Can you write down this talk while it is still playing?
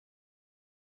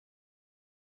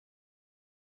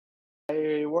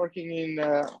working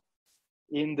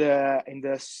in the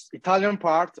Italian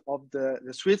part of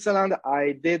the Switzerland.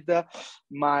 I did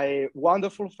my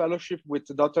wonderful fellowship with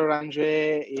Dr.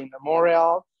 Ranger in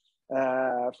Montreal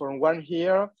for 1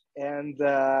 year, and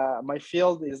my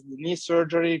field is knee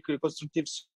surgery, reconstructive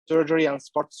surgery, and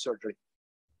sports surgery.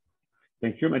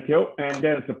 Thank you, Matteo. And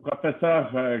there's a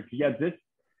Professor GLIATIS.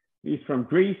 He's from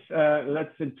Greece.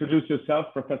 Let's introduce yourself,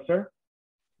 Professor.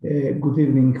 Good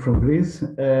evening from Greece.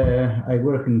 I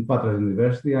work in Patras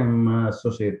University. I'm an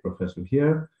associate professor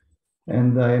here,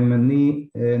 and I'm a knee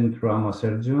and trauma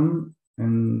surgeon,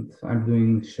 and I'm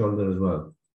doing shoulder as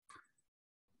well.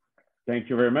 Thank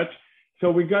you very much.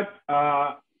 So we got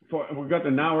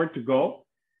an hour to go.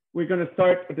 We're going to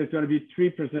start. There's going to be 3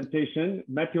 presentations.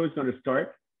 Matteo is going to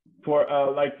start for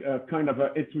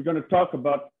we're going to talk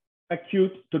about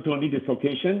acute total knee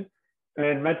dislocation.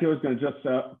 And Matteo is going to just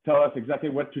tell us exactly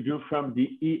what to do from the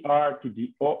ER to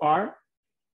the OR.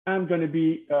 I'm going to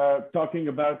be talking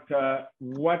about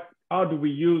how do we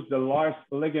use the LARS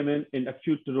ligament in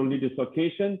acute total knee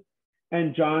dislocation.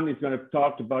 And John is going to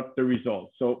talk about the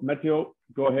results. So Matteo,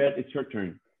 go ahead, it's your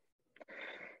turn.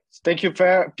 Thank you,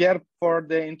 Pierre, for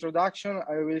the introduction.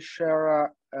 I will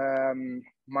share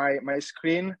my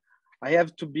screen. I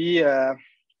have to be,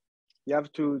 you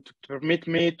have to permit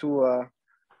me to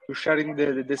sharing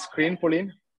the screen,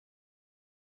 Pauline.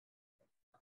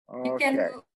 Okay.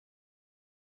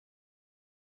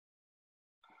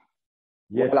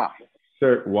 Yes, voila.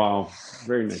 Sir. Wow,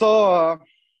 very nice.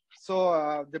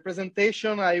 So the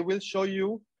presentation I will show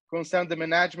you concerns the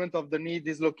management of the knee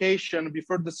dislocation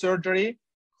before the surgery.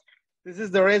 This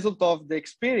is the result of the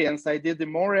experience I did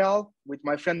in Montreal with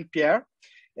my friend Pierre,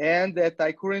 and that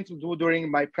I currently do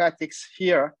during my practice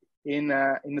here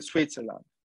in Switzerland.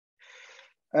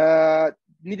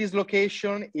 Knee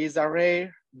dislocation is a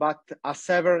rare but a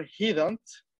severe event,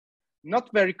 not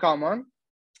very common,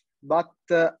 but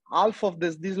half of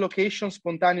this dislocation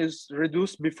spontaneous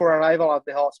reduced before arrival at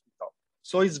the hospital.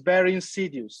 So it's very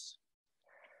insidious.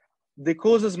 The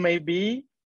causes may be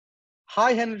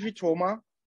high energy trauma,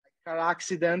 car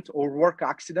accident or work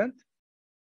accident,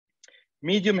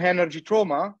 medium energy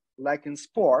trauma, like in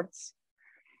sports,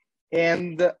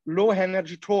 and low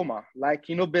energy trauma, like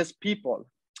in obese people.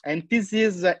 And this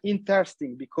is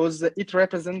interesting because it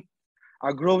represents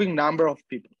a growing number of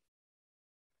people.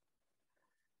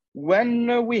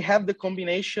 When we have the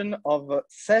combination of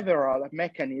several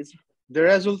mechanisms, the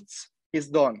results is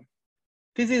done.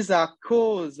 This is a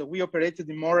cause we operated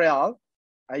in Montreal,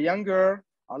 a young girl,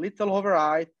 a little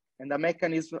overheight, and a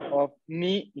mechanism of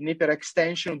knee in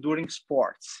hyperextension during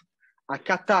sports, a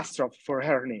catastrophe for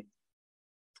her knee.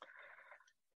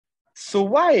 So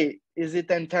why is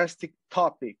it an interesting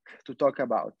topic to talk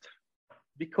about?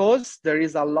 Because there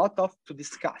is a lot to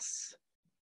discuss,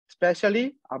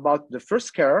 especially about the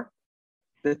first care,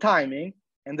 the timing,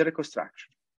 and the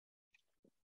reconstruction.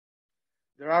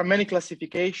 There are many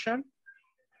classifications.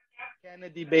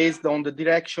 Kennedy based on the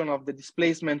direction of the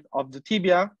displacement of the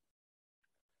tibia,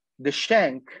 the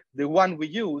shank, the one we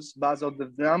use based on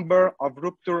the number of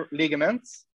rupture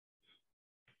ligaments,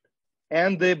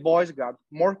 and the Boy's guard,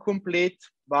 more complete,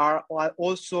 but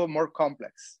also more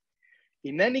complex.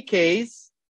 In any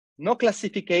case, no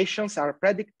classifications are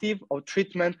predictive of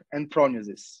treatment and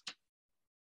prognosis.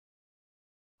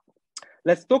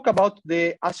 Let's talk about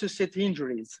the associated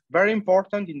injuries, very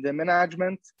important in the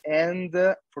management and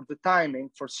for the timing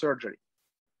for surgery.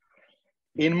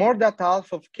 In more than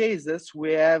half of cases,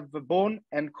 we have bone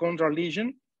and chondral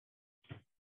lesion.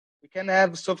 We can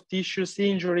have soft tissue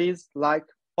injuries like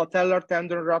patellar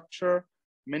tendon rupture,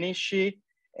 menisci,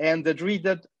 and the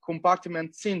dreaded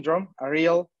compartment syndrome, a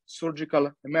real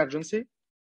surgical emergency.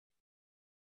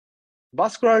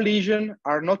 Vascular lesions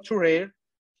are not too rare.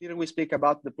 Here we speak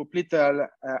about the popliteal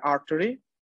artery.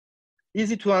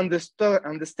 Easy to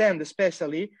understand,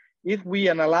 especially if we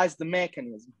analyze the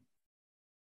mechanism.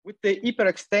 With the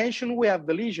hyperextension, we have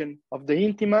the lesion of the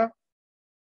intima.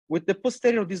 With the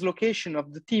posterior dislocation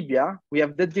of the tibia, we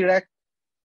have the direct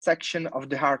section of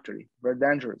the artery, very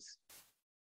dangerous.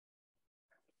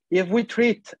 If we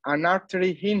treat an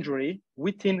artery injury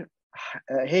within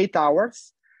 8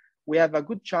 hours, we have a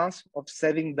good chance of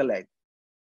saving the leg.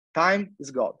 Time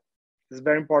is gold. It's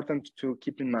very important to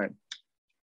keep in mind.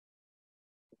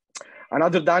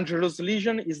 Another dangerous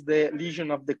lesion is the lesion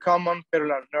of the common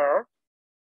peroneal nerve.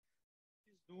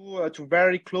 Due to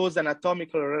very close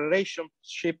anatomical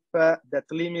relationship that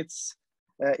limits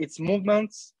its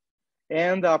movements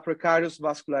and a precarious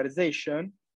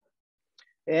vascularization.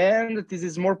 And this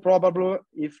is more probable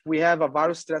if we have a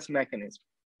varus stress mechanism.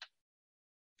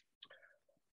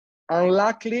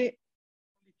 Unluckily,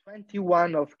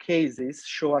 21 of cases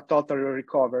show a total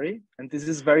recovery, and this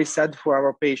is very sad for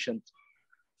our patient,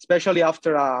 especially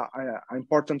after an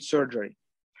important surgery.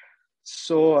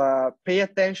 So pay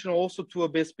attention also to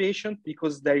obese patients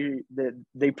because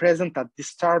they present a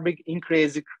disturbing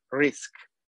increased risk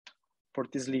for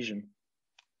this lesion.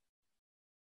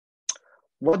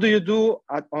 What do you do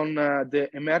on the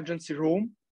emergency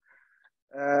room?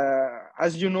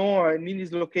 As you know, knee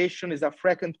dislocation is a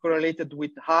frequent correlated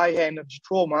with high energy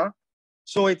trauma.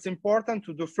 So it's important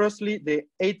to do firstly the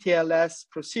ATLS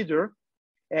procedure,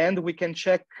 and we can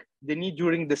check the knee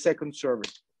during the second survey.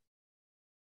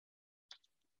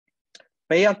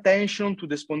 Pay attention to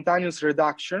the spontaneous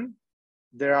reduction.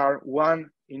 There are 1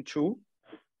 in 2.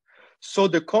 So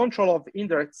the control of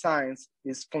indirect signs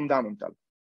is fundamental.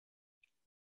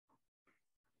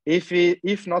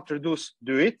 If not reduced,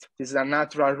 do it. This is a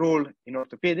natural rule in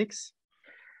orthopedics.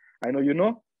 I know you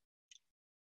know.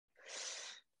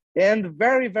 And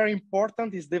very, very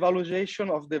important is the evaluation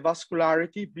of the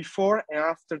vascularity before and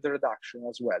after the reduction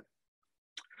as well.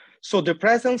 So the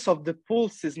presence of the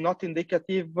pulse is not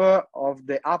indicative of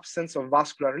the absence of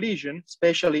vascular lesion,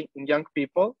 especially in young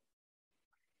people.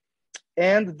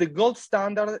 And the gold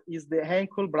standard is the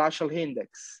ankle brachial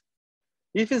index.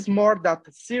 If it's more than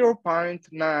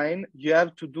 0.9, you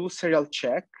have to do serial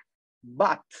check.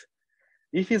 But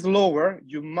if it's lower,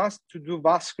 you must do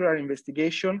vascular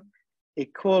investigation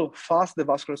and call fast the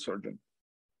vascular surgeon.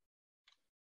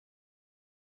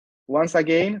 Once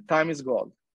again, time is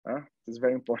gold. It's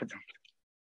very important.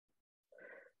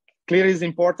 Clearly, it's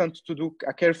important to do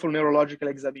a careful neurological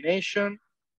examination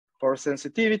for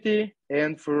sensitivity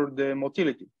and for the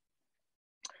motility.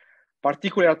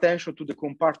 Particular attention to the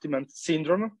compartment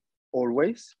syndrome,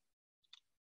 always.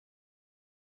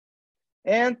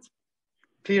 And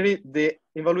clearly, the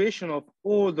evaluation of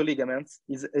all the ligaments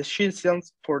is essential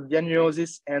for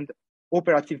diagnosis and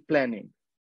operative planning,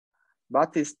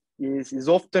 but is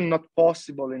often not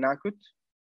possible in acute,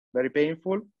 very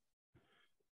painful.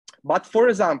 But for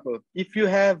example, if you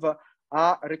have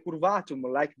a recurvatum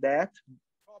like that,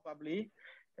 probably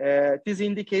this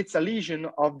indicates a lesion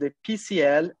of the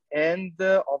PCL and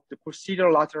of the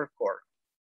posterior lateral core.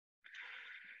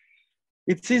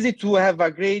 It's easy to have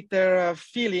a greater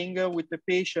feeling with the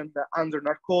patient under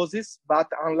narcosis, but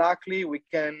unluckily we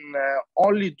can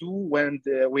only do when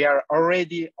we are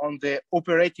already on the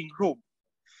operating room.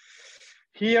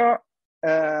 Here,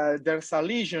 there's a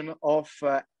lesion of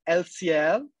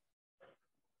LCL,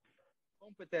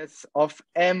 competence of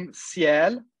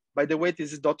MCL. By the way,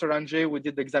 this is Dr. Anjay. We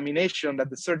did the examination at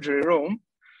the surgery room.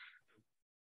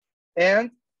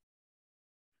 And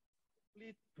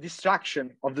complete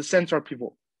distraction of the central pivot.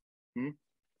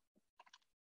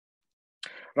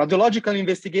 Radiological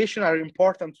investigations are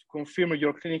important to confirm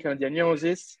your clinical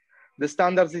diagnosis. The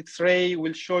standard X-ray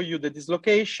will show you the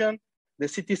dislocation. The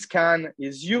CT scan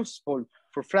is useful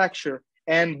for fracture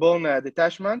and bone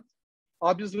detachment.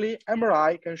 Obviously,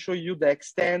 MRI can show you the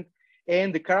extent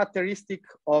and the characteristic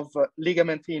of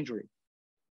ligament injury.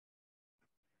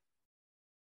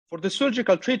 For the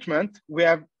surgical treatment, we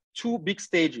have 2 big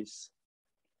stages.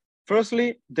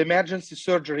 Firstly, the emergency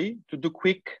surgery to do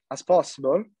quick as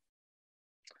possible.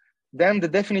 Then the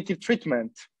definitive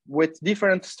treatment with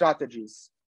different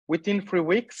strategies within 3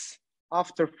 weeks,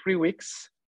 after 3 weeks,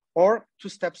 or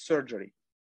 2-step surgery.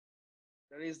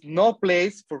 There is no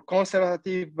place for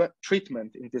conservative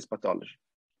treatment in this pathology.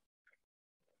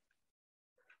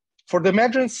 For the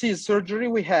emergency surgery,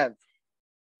 we have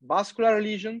vascular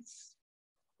lesions,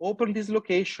 open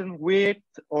dislocation with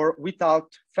or without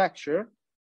fracture,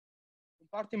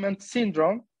 compartment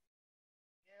syndrome,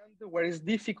 and where it's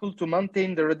difficult to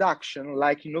maintain the reduction,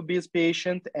 like in obese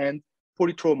patient and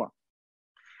polytrauma.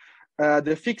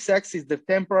 The fixed X is the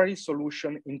temporary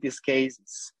solution in these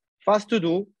cases. Fast to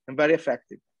do and very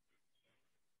effective.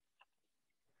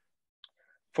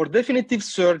 For definitive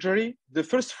surgery, the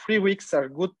first 3 weeks are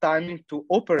good timing to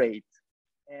operate,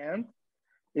 and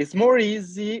it's more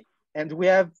easy, and we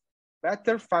have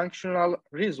better functional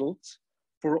results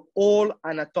for all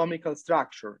anatomical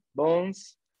structure,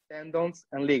 bones, tendons,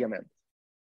 and ligaments.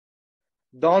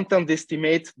 Don't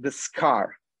underestimate the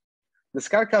scar. The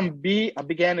scar can be a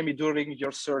big enemy during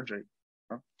your surgery.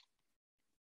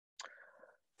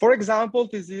 For example,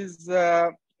 this is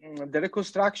the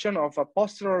reconstruction of a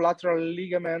posterolateral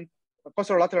ligament, a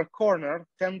posterolateral corner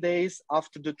 10 days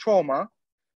after the trauma.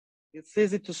 It's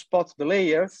easy to spot the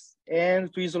layers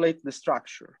and to isolate the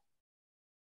structure.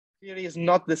 Here is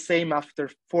not the same after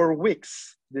 4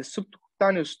 weeks. The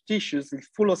subcutaneous tissues is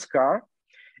full of scar,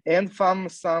 and from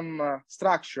some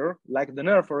structure, like the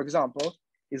nerve, for example,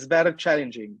 is very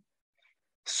challenging.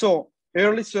 So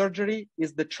Early surgery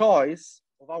is the choice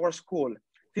of our school.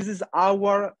 This is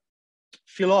our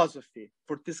philosophy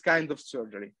for this kind of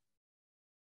surgery.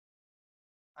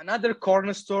 Another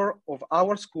cornerstone of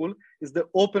our school is the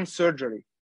open surgery.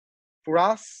 For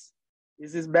us,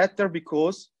 this is better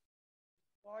because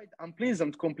avoid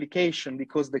unpleasant complication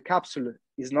because the capsule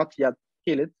is not yet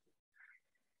killed,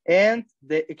 and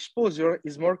the exposure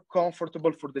is more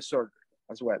comfortable for the surgery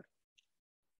as well.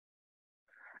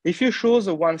 If you choose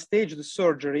a one-stage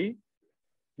surgery,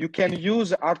 you can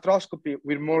use arthroscopy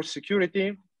with more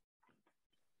security,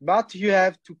 but you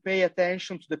have to pay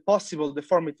attention to the possible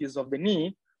deformities of the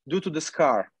knee due to the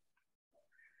scar.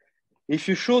 If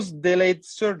you choose delayed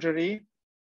surgery,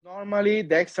 normally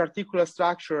the extra-articular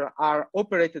structure are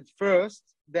operated first,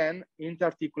 then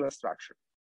interarticular structure.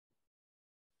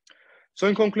 So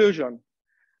in conclusion,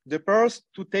 the first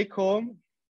to take home,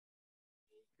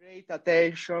 great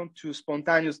attention to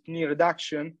spontaneous knee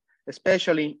reduction,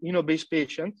 especially in obese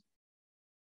patients.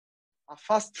 A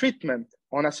fast treatment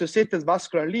on associated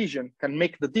vascular lesion can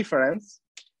make the difference.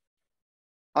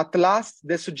 At last,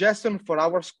 the suggestion for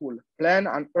our school, plan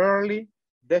an early,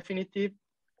 definitive,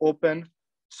 open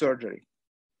surgery.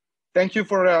 Thank you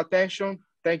for your attention.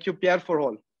 Thank you, Pierre, for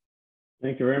all.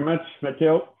 Thank you very much,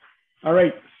 Matteo. All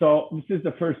right, so this is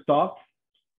the first talk.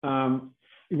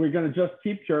 We're going to just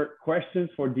keep your questions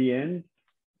for the end.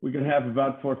 We're going to have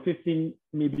about for 15,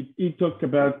 maybe it took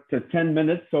about 10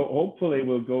 minutes. So hopefully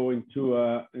we'll go into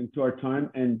our time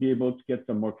and be able to get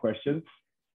some more questions.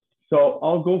 So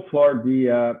I'll go for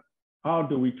the, how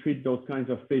do we treat those kinds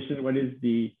of patients? What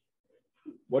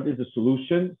is the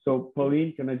solution? So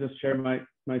Pauline, can I just share my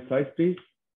slides, please?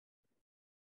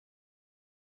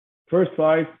 First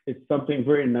slide, it's something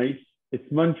very nice.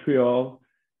 It's Montreal.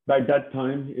 By that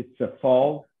time, it's a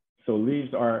fall. So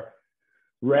leaves are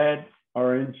red,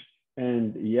 orange,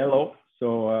 and yellow.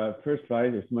 So first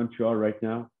slide is Montreal right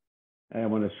now. I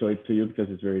want to show it to you because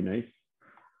it's very nice.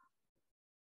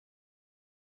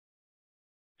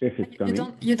 If it's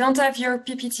coming. You don't have your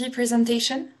PPT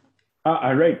presentation?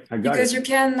 All right, I got it. Because you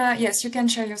can, yes, you can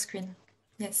share your screen.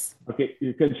 Yes. Okay,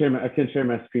 you can share I can share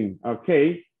my screen.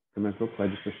 Okay. Comment ça pour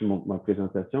aller chercher ma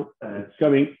présentation? It's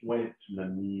coming. Ouais, tu m'as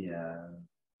mis.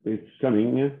 It's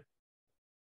coming.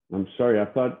 I'm sorry, I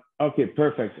thought. Okay,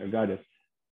 perfect. I got it.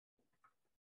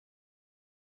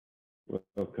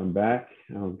 We'll come back.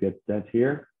 I'll get that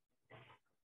here.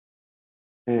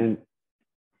 And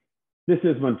this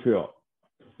is Montreal.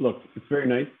 Look, it's very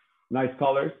nice. Nice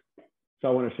colors. So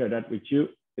I want to share that with you.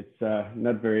 It's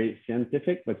not very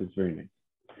scientific, but it's very nice.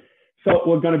 So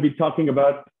we're going to be talking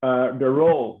about the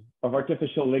role of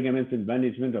artificial ligaments in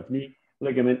management of knee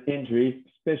ligament injuries,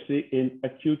 especially in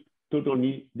acute total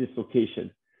knee dislocation.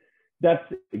 That's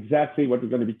exactly what we're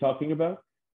going to be talking about.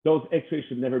 Those x-rays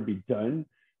should never be done,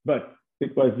 but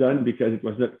it was done because it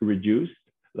was not reduced,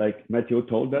 like Matteo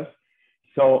told us.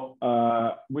 So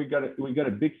we got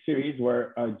a big series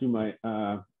where I do my,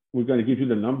 we're going to give you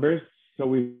the numbers. So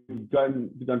we've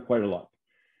done quite a lot.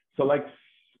 So like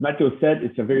Matteo said,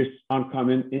 it's a very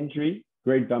uncommon injury,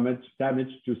 great damage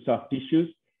to soft tissues.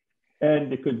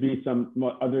 And there could be some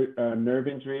other nerve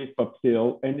injuries, but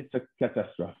still, and it's a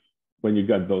catastrophe when you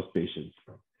got those patients.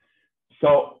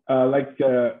 So like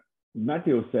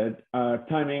Matteo said,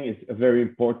 timing is very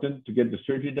important to get the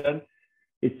surgery done.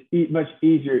 It's much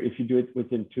easier if you do it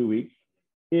within 2 weeks.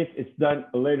 If it's done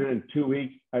later than 2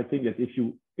 weeks, I think that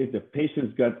if the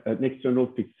patient's got an external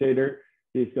fixator,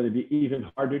 it's going to be even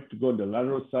harder to go on the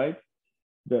lateral side.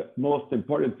 The most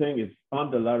important thing is on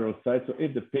the lateral side. So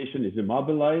if the patient is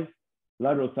immobilized,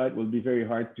 lateral side will be very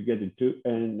hard to get into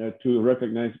and to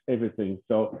recognize everything.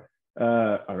 So,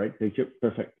 all right, thank you,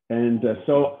 perfect. And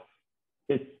so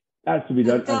it has to be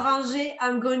done. Dr. Ranger,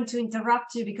 I'm going to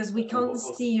interrupt you because we can't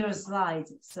see your slide.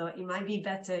 So it might be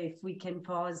better if we can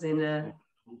pause and...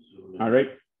 All right,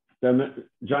 then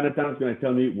Jonathan's going to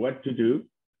tell me what to do.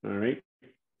 All right.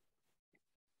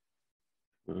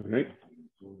 All right.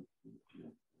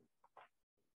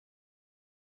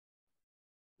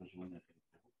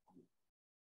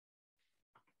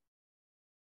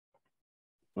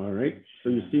 All right, so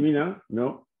you see me now?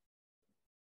 No?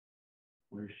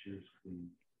 Where's your screen?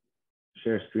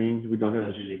 Share screen, we don't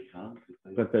have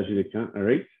partager l'écran. All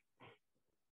right.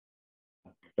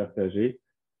 Partager.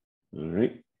 All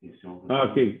right.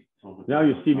 Okay, now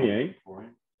you see me, eh?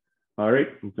 All right,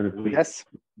 I'm going to please. Yes.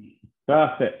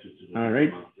 Perfect. All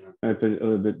right, I put it a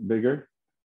little bit bigger.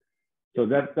 So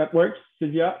that works,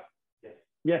 Sylvia?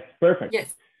 Yes, perfect.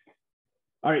 Yes.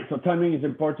 All right, so timing is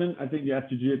important. I think you have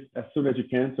to do it as soon as you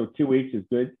can. So 2 weeks is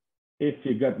good. If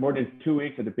you got more than 2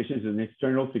 weeks and the patient is an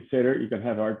external fixator, you can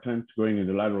have a hard time going in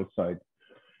the lateral side.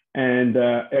 And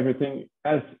everything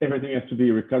has to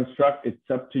be reconstructed.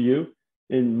 It's up to you.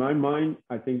 In my mind,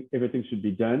 I think everything should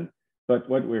be done. But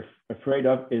what we're afraid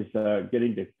of is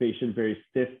getting the patient very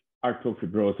stiff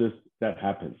arthrofibrosis that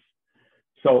happens.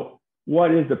 So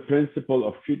what is the principle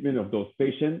of treatment of those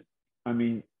patients? I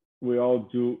mean, we all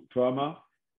do trauma.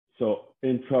 So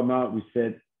in trauma, we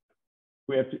said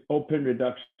we have to open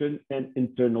reduction and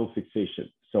internal fixation.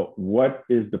 So what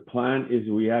is the plan is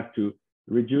we have to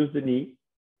reduce the knee,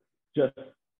 just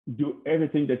do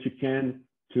everything that you can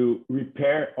to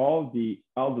repair all the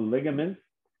ligaments,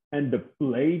 and the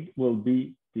blade will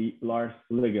be the LARS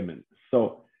ligament.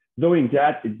 So doing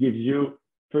that, it gives you,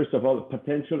 first of all, the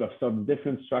potential of some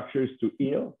different structures to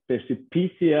heal, especially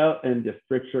PCL and the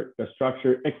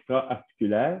structure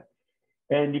extra-articulaire.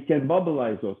 And you can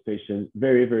mobilize those patients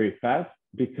very, very fast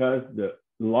because the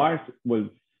LARS will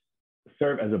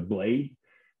serve as a blade,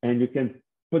 and you can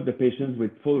put the patients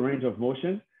with full range of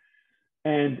motion.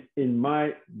 And in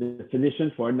my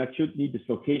definition, for an acute knee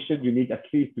dislocation, you need at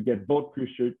least to get both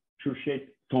cruciate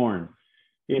torn.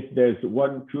 If there's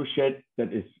one cruciate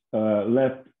that is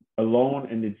left alone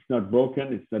and it's not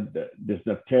broken, there's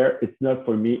not tear, it's not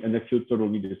for me an acute total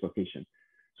knee dislocation.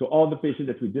 So all the patients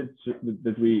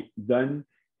that we done,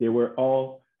 they were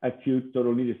all acute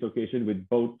total knee dislocation with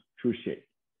both cruciate.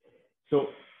 So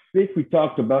if we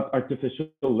talked about artificial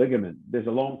ligament, there's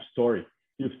a long story.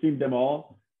 You've seen them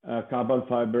all. Carbon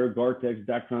fiber, Gore-Tex,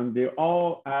 Dacron, they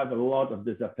all have a lot of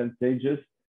disadvantages.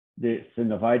 The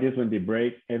synovitis when they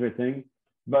break, everything.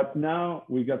 But now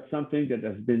we got something that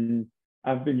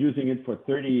I've been using it for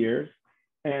 30 years,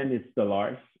 and it's the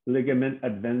LARS, Ligament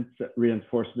Advanced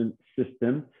Reinforcement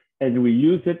System. And we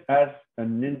use it as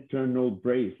an internal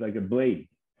brace, like a blade.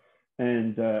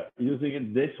 And using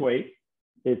it this way,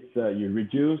 it's you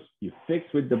reduce, you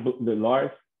fix with the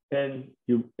LARS, and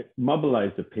you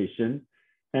mobilize the patient.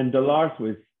 And the LARS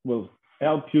will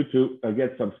help you to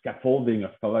get some scaffolding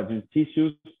of collagen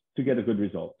tissues to get a good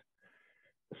result.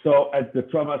 So at the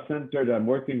trauma center that I'm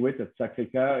working with at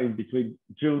Sacré-Cœur, in between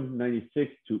June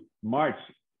 96 to March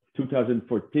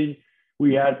 2014,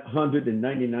 we had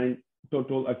 199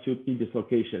 total acute knee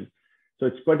dislocations. So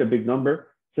it's quite a big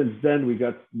number. Since then, we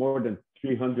got more than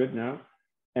 300 now.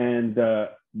 And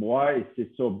why is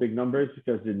it so big numbers?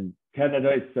 Because in Canada,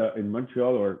 it's in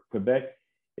Montreal or Quebec,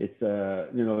 it's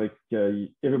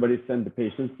everybody send the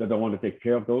patients that don't want to take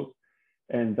care of those,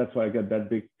 and that's why I got that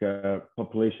big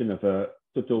population of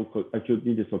total acute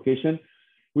knee dislocation.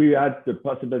 We had the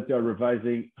possibility of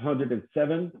revising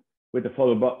 107 with a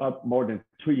follow-up more than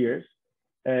 2 years,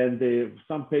 and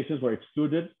some patients were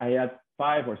excluded. I had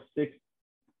 5 or 6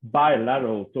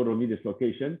 bilateral total knee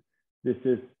dislocation. This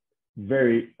is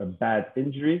very bad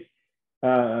injury.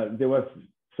 There was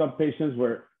some patients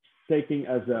were taking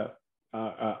as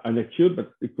an acute,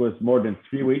 but it was more than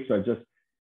 3 weeks. So I just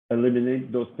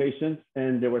eliminated those patients.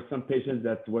 And there were some patients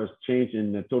that was changed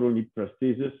in total knee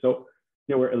prosthesis. So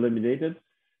they were eliminated.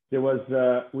 There was,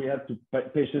 we had to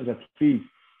patients at least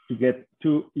to get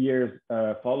 2 years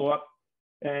follow-up.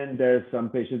 And there's some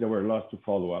patients that were lost to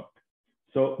follow-up.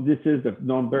 So this is the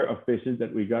number of patients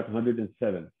that we got,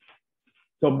 107.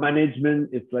 So management,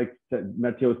 it's like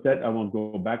Matteo said, I won't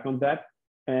go back on that.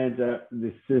 And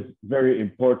this is very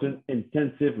important,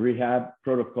 intensive rehab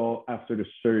protocol after the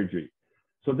surgery.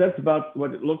 So that's about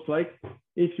what it looks like.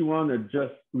 If you want to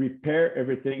just repair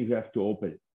everything, you have to open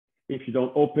it. If you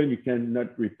don't open, you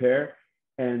cannot repair.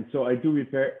 And so I do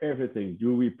repair everything.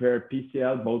 Do repair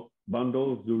PCL, both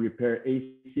bundles, do repair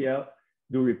ACL,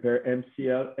 do repair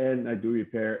MCL, and I do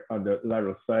repair on the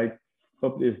lateral side,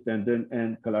 popliteal tendon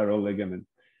and collateral ligament.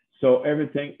 So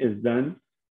everything is done.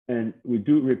 And we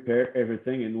do repair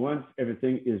everything. And once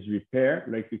everything is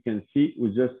repaired, like you can see,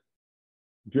 we just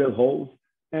drill holes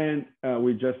and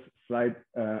we just slide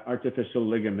artificial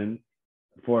ligament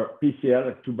for PCL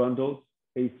at 2 bundles,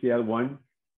 ACL 1,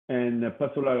 and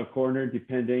posterolateral corner,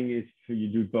 depending if you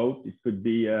do both. It could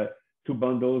be 2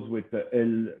 bundles with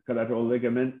collateral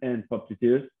ligament and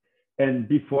popliteus. And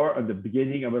before, at the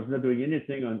beginning, I was not doing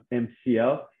anything on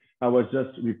MCL. I was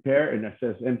just repair and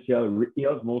assess MCL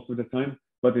heals most of the time.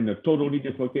 But in a total knee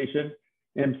dislocation,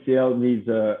 MCL needs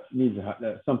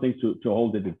something to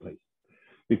hold it in place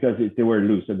because they were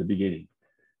loose at the beginning.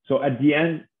 So at the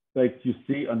end, like you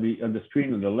see on the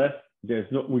screen on the left,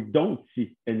 we don't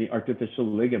see any artificial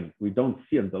ligament. We don't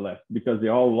see on the left because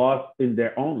they're all lost in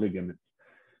their own ligaments.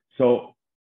 So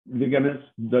ligaments,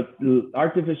 the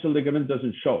artificial ligament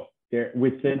doesn't show. They're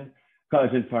within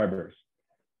collagen fibers.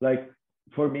 Like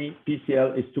for me,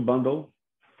 PCL is 2 bundles,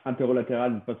 anterolateral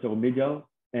and posteromedial.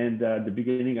 And at the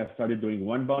beginning, I started doing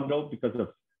 1 bundle because of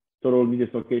total knee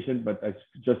dislocation, but I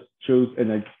just chose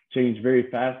and I changed very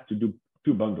fast to do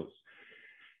 2 bundles.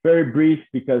 Very brief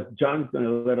because John's going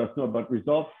to let us know about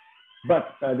results,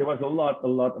 but there was a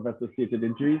lot of associated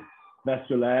injuries.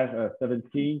 Vascular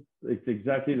 17, it's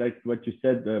exactly like what you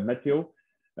said, Matteo.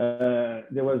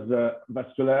 There was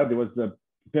vascular, there was the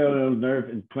parallel nerve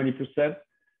in 20%.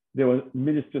 There was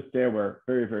meniscus tear were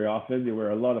very, very often. There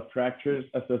were a lot of fractures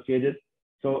associated.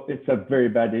 So it's a very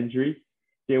bad injury.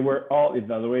 They were all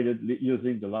evaluated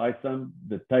using the LISM,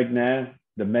 the TAGNAV,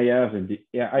 the MEAV, and the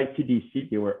ITDC.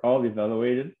 They were all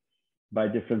evaluated by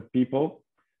different people,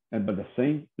 and but the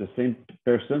same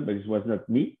person, but it was not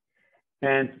me.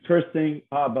 And first thing,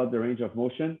 how about the range of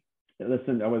motion?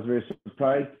 Listen, I was very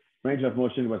surprised. Range of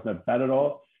motion was not bad at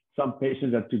all. Some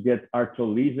patients had to get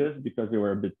arthrolysis because they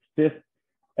were a bit stiff,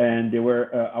 and they were.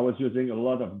 I was using a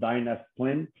lot of Dyna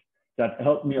splint that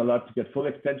helped me a lot to get full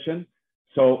extension.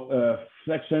 So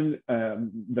flexion,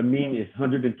 the mean is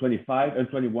 125 and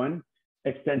 21,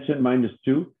 extension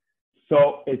 -2.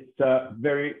 So it's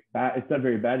very bad. It's not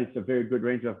very bad. It's a very good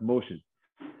range of motion.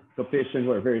 So patients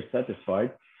were very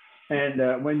satisfied. And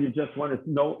when you just want to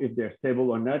know if they're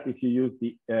stable or not, if you use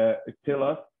the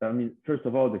TILOS, I mean, first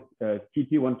of all, the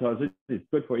TT1000 is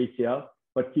good for ACL,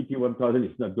 but TT1000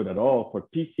 is not good at all for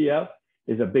PCL.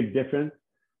 Is a big difference.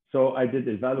 So I did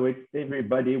evaluate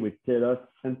everybody with TILOS,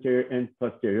 anterior and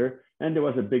posterior, and there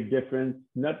was a big difference,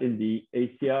 not in the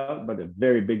ACL, but a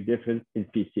very big difference in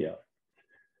PCL.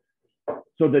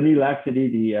 So the knee laxity,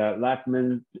 the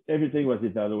Lachman, everything was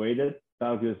evaluated,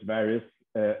 valgus, varus,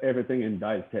 everything in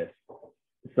dial test.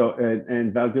 So,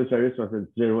 and valgus varus was at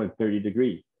 0 and 30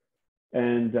 degrees.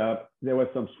 And there was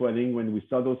some swelling when we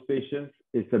saw those patients.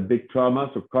 It's a big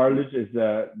trauma, so cartilage is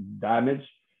damaged.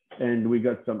 And we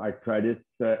got some arthritis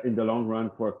in the long run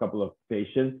for a couple of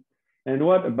patients. And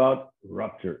what about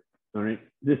rupture? All right,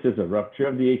 this is a rupture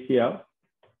of the ACL.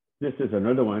 This is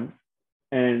another one.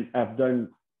 And I've done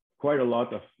quite a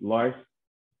lot of LARS.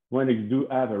 When you do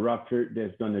have a rupture,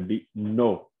 there's going to be no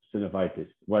synovitis.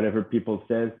 Whatever people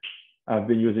say, I've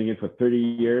been using it for 30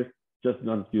 years, just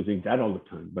not using that all the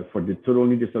time. But for the total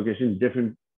knee dislocation,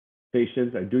 different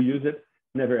patients, I do use it.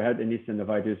 Never had any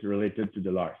synovitis related to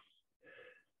the LARS.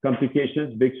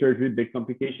 Complications, big surgery, big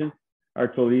complications,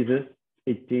 arthrolysis,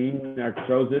 18,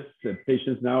 arthrosis.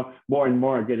 Patients now more and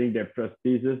more are getting their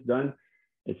prosthesis done.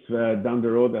 It's down the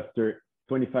road after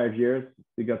 25 years,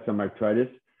 they got some arthritis.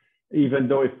 Even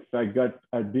though if I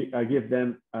give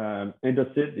them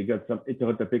endocyte, they got some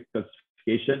heterotopic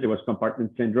calcification. There was compartment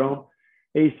syndrome.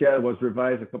 ACL was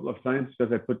revised a couple of times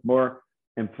because I put more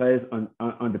emphasis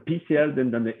on the PCL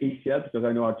than on the ACL because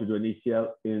I know how to do an ACL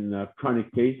in a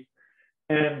chronic case.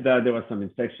 And there was some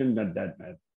infection, not that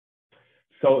bad.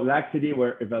 So laxity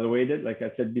were evaluated. Like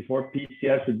I said before,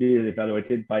 PCL should be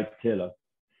evaluated by TILOS.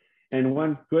 And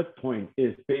one good point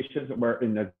is patients were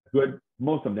in a good,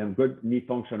 most of them good knee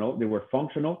functional. They were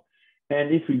functional.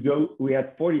 And if we go, we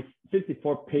had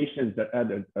 54 patients that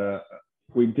had,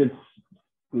 we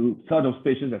saw those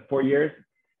patients at 4 years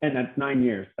and at 9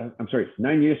 years. I'm sorry,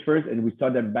 9 years first, and we saw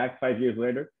them back 5 years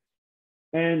later.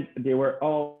 And they were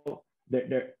all,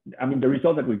 I mean, the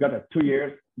result that we got at 2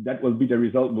 years, that will be the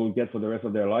result we'll get for the rest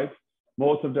of their life.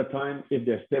 Most of the time, if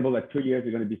they're stable at 2 years,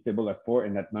 they're going to be stable at 4,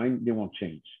 and at 9, they won't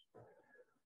change.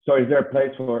 So is there a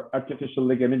place for artificial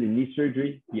ligament in knee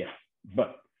surgery? Yes,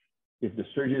 but if the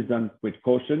surgery is done with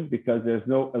caution, because there's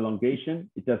no elongation,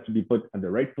 it has to be put in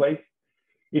the right place.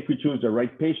 If we choose the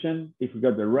right patient, if we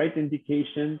got the right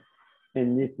indication,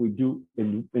 and if we do,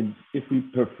 and if we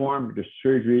perform the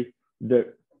surgery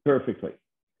perfectly.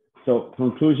 So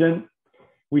conclusion,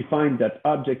 we find that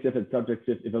objective and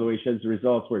subjective evaluations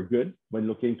results were good when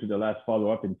looking to the last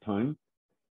follow-up in time.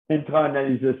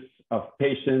 Intra-analysis of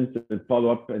patients and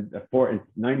follow-up at 4 and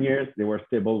 9 years, they were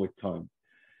stable with time.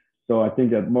 So I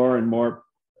think that more and more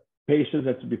patients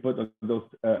have to be put on those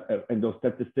in those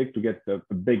statistics to get the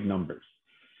big numbers.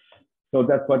 So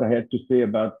that's what I had to say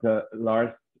about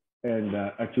LARS and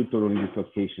acute total knee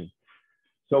dislocation.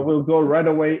 So we'll go right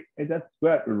away, and that's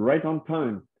good, right on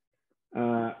time.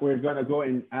 We're going to go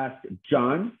and ask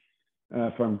John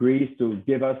from Greece to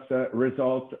give us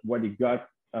results, what he got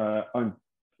on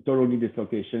total knee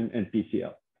dislocation and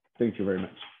PCL. Thank you very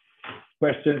much.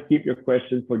 Questions, keep your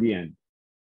questions for the end.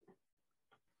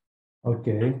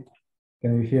 Okay.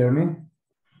 Can you hear me?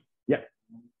 Yeah.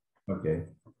 Okay.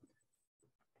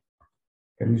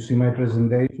 Can you see my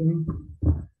presentation?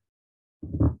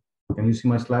 Can you see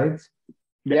my slides?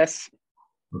 Yes.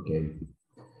 Okay.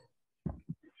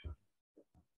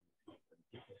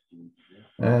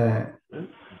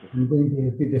 I'm going to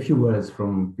repeat a few words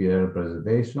from Pierre's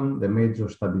presentation. The major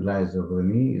stabilizer of the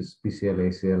knee is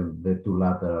PCL-ACL, the two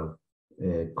lateral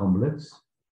complex,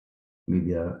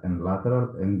 medial and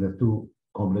lateral, and the two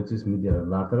complexes, medial and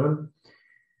lateral.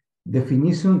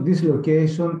 Definition: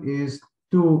 dislocation is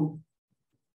two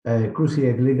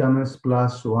cruciate ligaments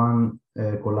plus one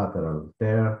collateral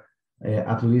tear,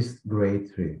 at least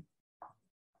grade 3.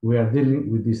 We are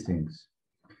dealing with these things.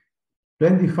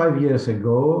 25 years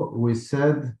ago, we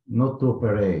said not to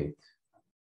operate.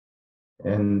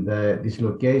 And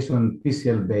dislocation,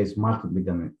 PCL-based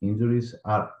multi-ligament injuries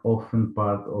are often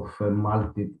part of a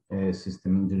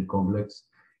multi-system injury complex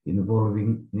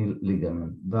involving knee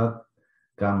ligament. That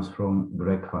comes from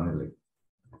Greg Fanelli.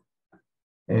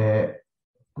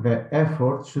 The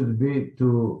effort should be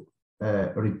to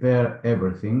repair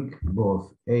everything,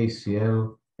 both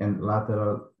ACL and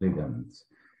lateral ligaments.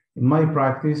 In my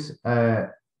practice, I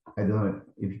don't know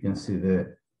if you can see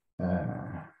the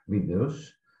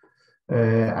videos.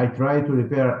 I try to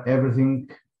repair everything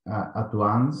at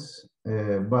once,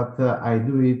 but I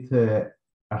do it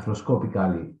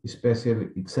arthroscopically,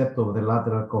 especially except of the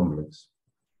lateral complex.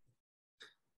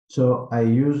 So I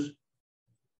use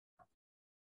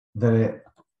the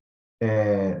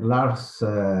LARS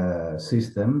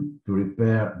system to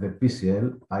repair the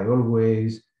PCL. I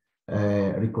always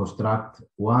reconstruct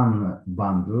one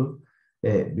bundle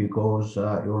because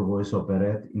I always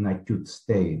operate in acute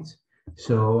stage.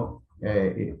 So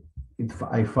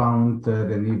I found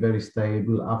the knee very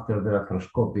stable after the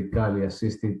arthroscopically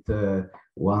assisted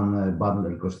one bundle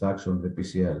reconstruction of the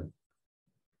PCL.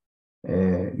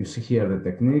 You see here the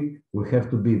technique. We have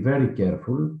to be very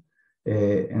careful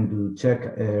and to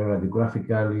check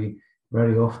radiographically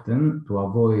very often to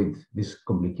avoid this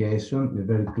complication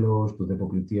very close to the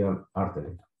popliteal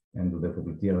artery and to the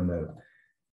popliteal nerve.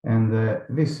 And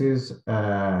this is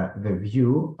the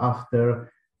view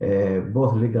after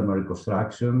both ligament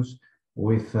reconstructions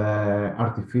with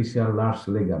artificial LARS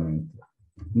ligament.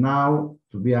 Now,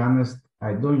 to be honest,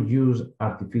 I don't use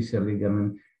artificial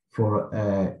ligament for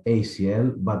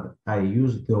ACL, but I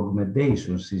use the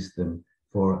augmentation system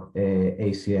for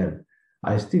ACL.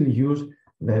 I still use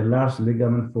the LARS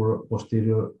ligament for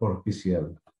posterior or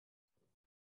PCL.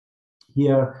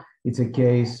 Here, it's a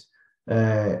case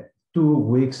 2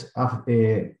 weeks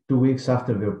after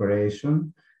the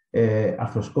operation,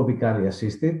 arthroscopically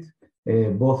assisted,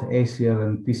 both ACL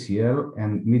and PCL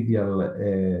and medial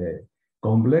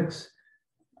complex,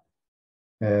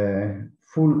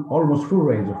 almost full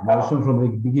range of motion from the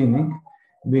beginning,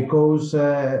 because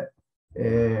I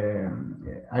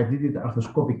did it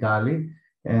arthroscopically,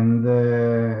 and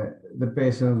the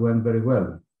patient went very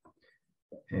well.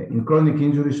 In chronic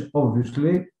injuries,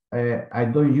 obviously, I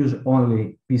don't use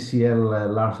only PCL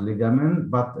LARS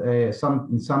ligament, but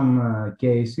in some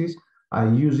cases, I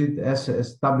use it as a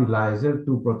stabilizer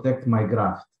to protect my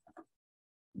graft.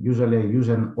 Usually, I use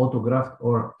an autograft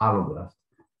or allograft,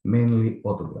 mainly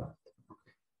autograft.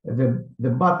 The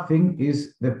bad thing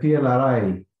is the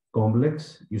PLRI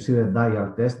complex. You see the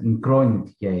dial test in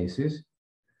chronic cases.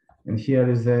 And here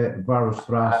is the varus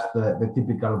thrust, the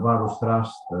typical varus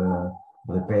thrust of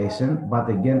the patient, but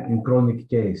again in chronic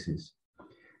cases.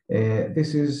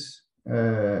 This is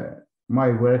my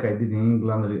work I did in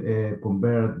England,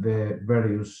 compared the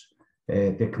various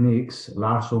techniques,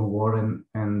 Larson, Warren,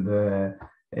 and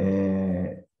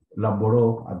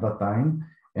Laboureux at that time.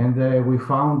 And we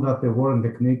found that the Warren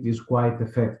technique is quite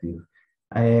effective.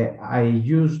 I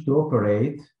used to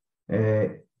operate,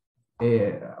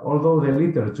 although the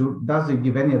literature doesn't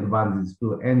give any advantage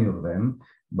to any of them,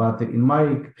 but in my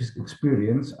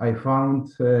experience, I found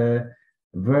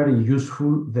very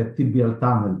useful the tibial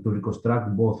tunnel to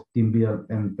reconstruct both tibial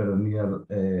and peroneal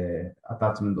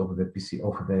attachment of the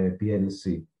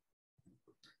PLC.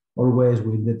 Always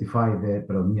we identify the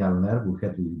peroneal nerve, we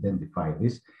have to identify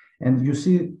this. And you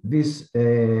see these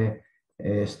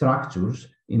structures.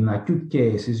 In acute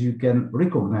cases, you can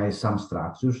recognize some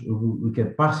structures we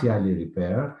can partially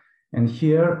repair. And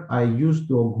here I used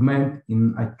to augment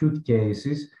in acute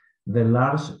cases the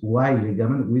LARS Y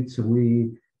ligament, which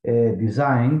we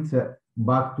designed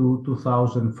back to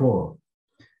 2004,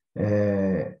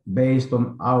 based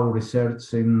on our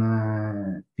research in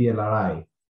PLRI.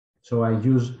 So I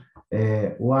use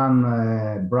one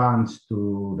branch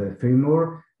to the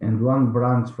femur and one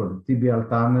branch for the tibial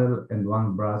tunnel and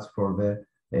one branch for the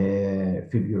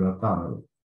fibular tunnel.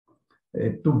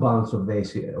 2 bundles of the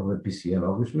PCL,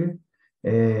 obviously.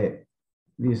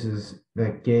 This is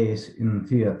the case in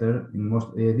theater. In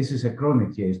most, this is a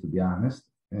chronic case, to be honest.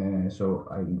 So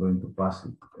I'm going to pass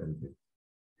it a little bit.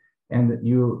 And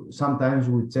sometimes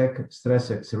we check stress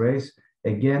X-rays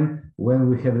again, when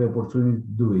we have the opportunity to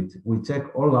do it. We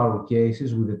check all our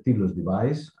cases with the TILOS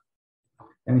device.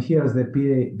 And here's the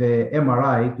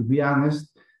MRI. To be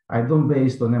honest, I don't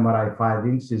base it on MRI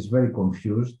findings. It's very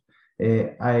confused.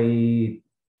 I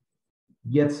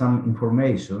get some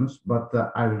informations, but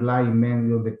I rely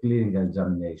mainly on the clinical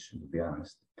examination, to be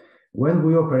honest. When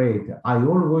we operate, I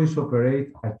always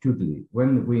operate acutely.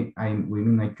 When we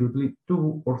mean acutely,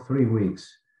 2 or 3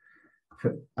 weeks.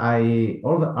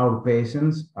 All our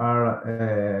patients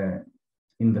are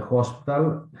in the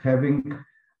hospital having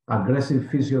aggressive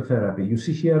physiotherapy. You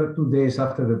see here 2 days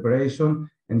after the operation,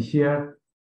 and here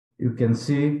you can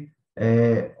see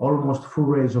almost full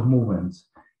range of movements.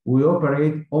 We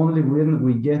operate only when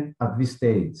we get at this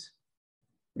stage.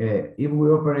 If we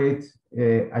operate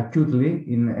acutely,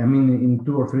 in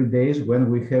 2 or 3 days, when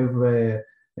we have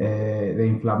the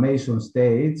inflammation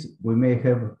stage, we may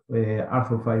have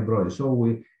arthrophyrosis. So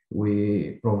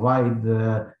we provide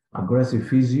aggressive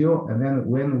physio, and then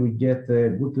when we get a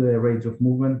good range of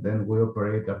movement, then we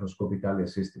operate arthroscopically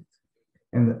assisted.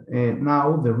 And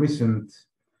now the recent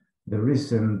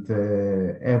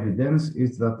evidence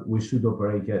is that we should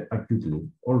operate acutely,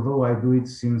 although I do it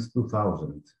since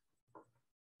 2000.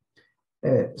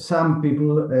 Some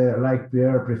people, like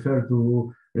Pierre, prefer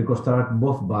to reconstruct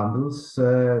both bundles.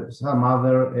 Some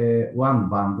other one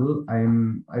bundle.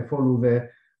 I follow the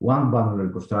one bundle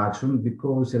reconstruction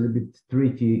because it's a little bit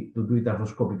tricky to do it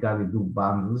arthroscopically, do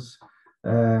bundles,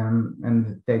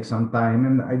 and take some time.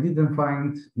 And I didn't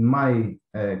find, in my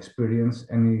experience,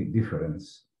 any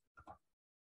difference.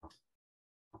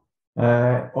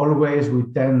 Always we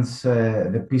tense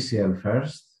the PCL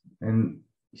first, and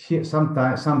here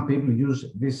sometimes some people use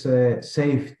this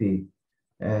safety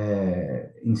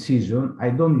incision. I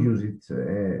don't use it,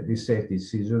 this safety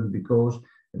incision, because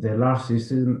the LARS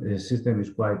system is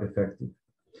quite effective.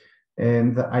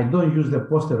 And I don't use the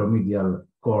posteromedial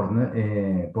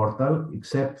portal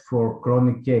except for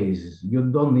chronic cases. You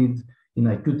don't need in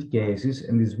acute cases,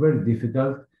 and it's very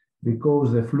difficult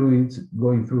because the fluids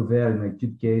going through there in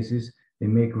acute cases, they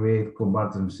may create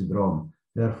compartment syndrome.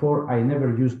 Therefore, I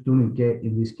never use tourniquet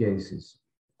in these cases.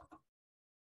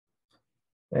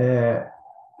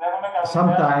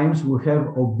 Sometimes we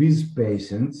have obese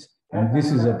patients, and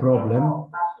this is a problem.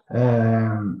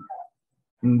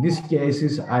 In these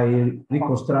cases, I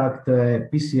reconstruct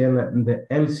PCL and the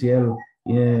LCL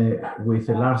with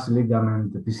a large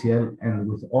ligament PCL and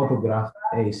with autograft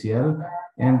ACL,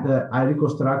 and I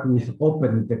reconstruct with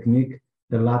open technique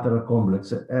the lateral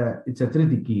complex. It's a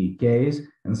tricky case,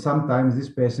 and sometimes these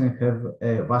patients have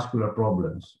vascular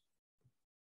problems.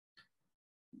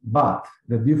 But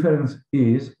the difference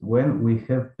is when we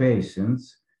have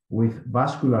patients with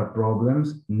vascular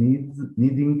problems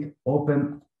needing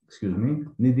open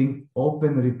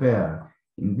repair.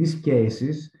 In these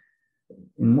cases,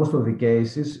 in most of the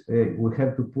cases, we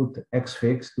have to put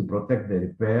X-fix to protect the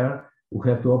repair. We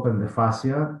have to open the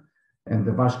fascia, and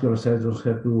the vascular surgeons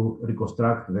have to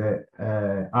reconstruct the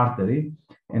artery.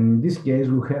 And in this case,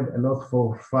 we have a lot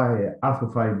for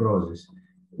arthrofibrosis.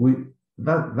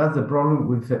 That's the problem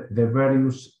with the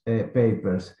various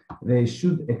papers. They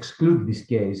should exclude these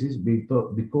cases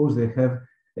because they have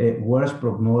a worse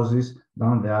prognosis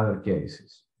than the other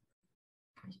cases.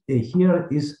 Here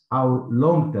is our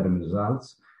long-term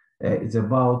results. It's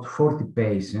about 40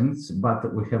 patients,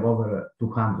 but we have over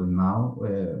 200 now.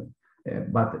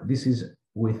 But this is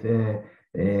with a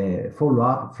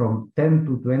follow-up from 10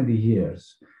 to 20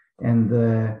 years. And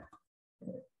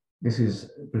this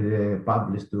is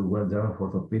published to World Journal of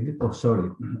Orthopedics. Oh,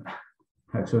 sorry.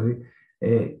 Actually,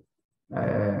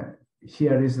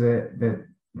 here is the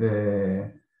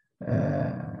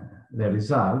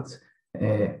results.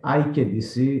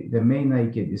 IKDC, the main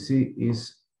IKDC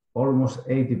is almost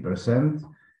 80%.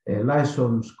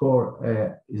 Lysol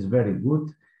score is very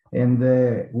good. And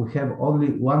we have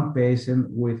only one patient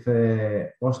with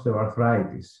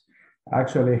osteoarthritis.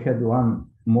 Actually, I had one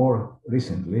more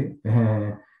recently,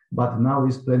 but now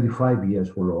it's 25 years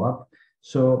follow-up.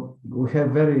 So we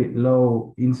have very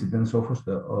low incidence of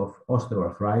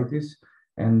osteoarthritis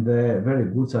and very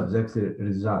good subjective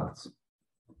results.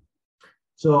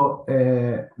 So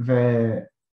the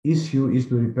issue is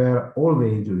to repair all the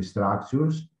injury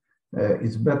structures.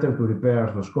 It's better to repair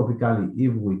arthroscopically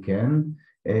if we can,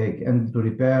 and to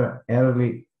repair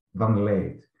early than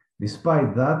late.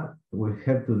 Despite that, we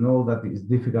have to know that it's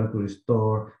difficult to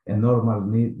restore a normal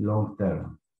knee long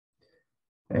term.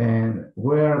 And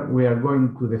where we are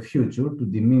going to the future to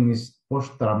diminish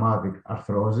post-traumatic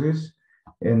arthrosis,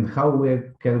 and how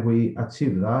can we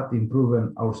achieve that,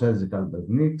 improving our surgical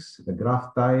techniques, the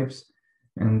graft types,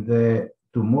 and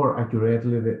to more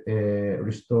accurately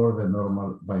restore the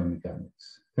normal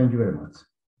biomechanics. Thank you very much.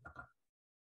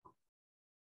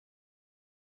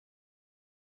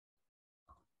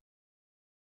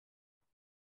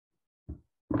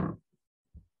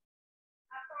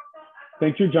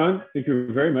 Thank you, John. Thank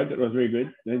you very much. It was very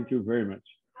good. Thank you very much.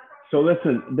 So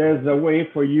listen, there's a way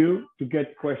for you to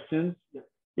get questions.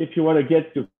 If you want to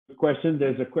get to questions,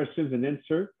 there's a questions and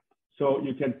answer. So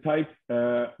you can type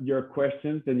your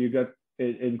questions and you got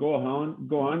and go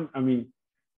on. I mean,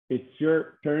 it's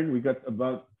your turn. We got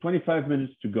about 25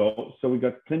 minutes to go. So we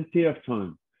got plenty of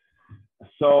time.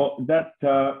 So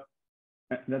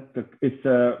it's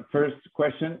a first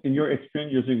question. In your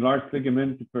experience using LARS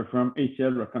ligament to perform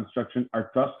ACL reconstruction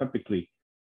arthroscopically,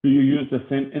 do you use the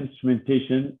same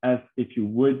instrumentation as if you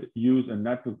would use an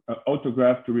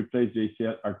autograft to replace the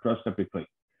ACL arthroscopically?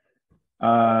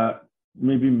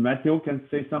 Maybe Matteo can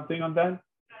say something on that?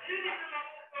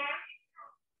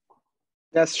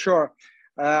 Yes, sure.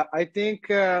 I think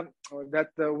that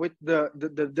with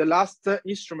the last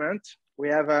instrument, we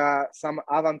have some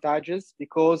advantages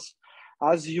because,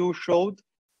 as you showed,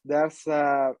 there's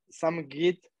some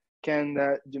git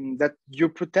that you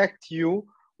protect you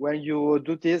when you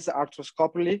do this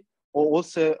arthroscopically, or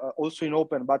also in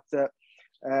open. But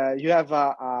you have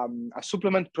a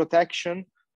supplement protection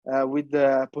with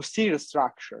the posterior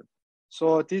structure.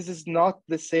 So this is not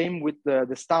the same with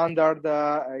the standard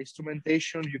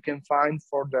instrumentation you can find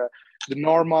for the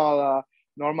normal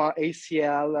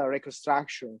ACL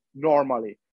reconstruction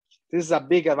normally. This is a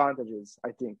big advantages,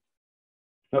 I think.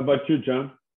 How about you,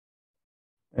 John?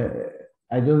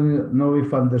 I don't know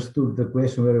if I understood the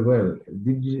question very well.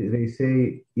 They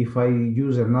say if I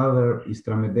use another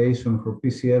instrumentation for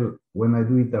PCL when I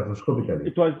do it arthroscopically?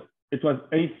 It was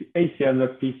ACL,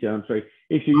 not PCL. I'm sorry.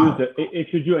 If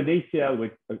you do an ACL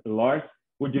with LARS,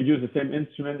 would you use the same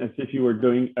instrument as if you were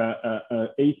doing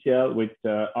ACL with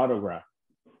autograft?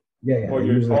 Yeah. For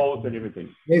your holes and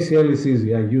everything. ACL is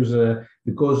easy. I use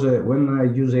because when I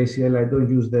use ACL, I don't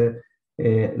use the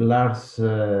LARS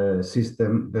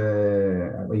system.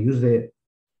 I use the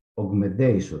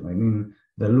augmentation. I mean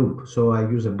the loop. So I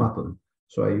use a button.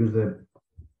 So I use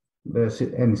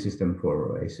any system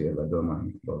for ACL. I don't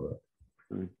mind about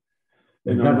that.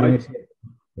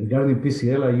 Regarding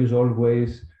PCL, I use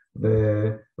always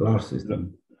the LARS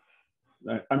system.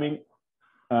 I mean,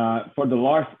 for the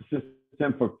LARS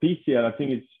system for PCL, I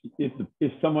think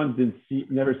if someone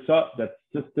never saw that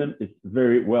system, it's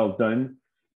very well done.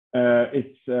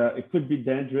 It could be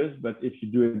dangerous, but if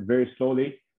you do it very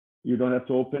slowly, you don't have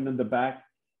to open in the back.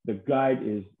 The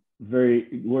guide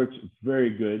works very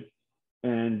good,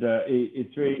 and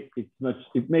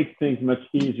it makes things much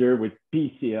easier with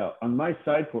PCL. On my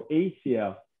side for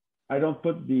ACL, I don't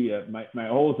put my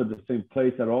holes at the same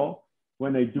place at all.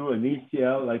 When I do an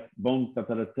ACL, like bone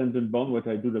tendon bone, what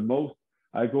I do the most,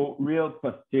 I go real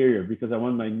posterior because I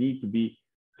want my knee to be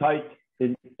tight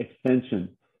in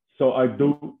extension. So I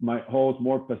do my holes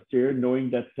more posterior, knowing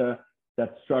that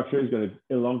that structure is going to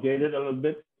elongate it a little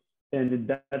bit. And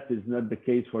that is not the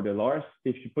case for the LARS.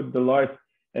 If you put the LARS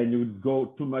and you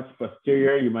go too much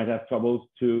posterior, you might have troubles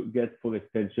to get full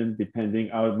extension depending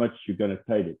how much you're going to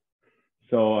tighten it.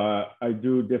 So I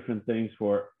do different things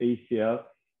for ACL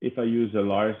if I use the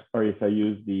LARS or if I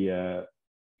use the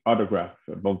autograft,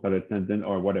 bone tendon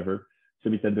or whatever,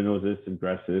 semitendinosus and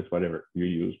gracilis, whatever you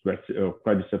use,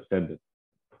 quadriceps tendon.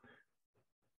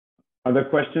 Other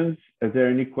questions? Is there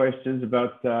any questions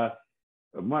about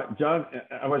John?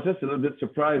 I was just a little bit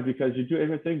surprised because you do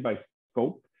everything by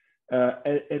scope.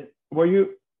 And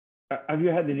have you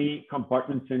had any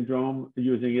compartment syndrome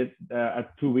using it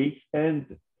at 2 weeks? And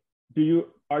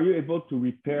are you able to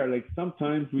repair? Like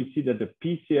sometimes we see that the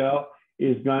PCL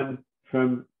is gone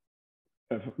from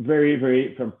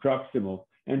from proximal,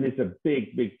 and it's a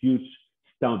big, huge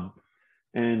stump.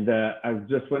 And I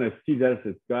just want to see that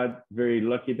as God, very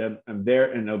lucky that I'm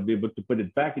there and I'll be able to put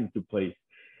it back into place.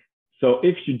 So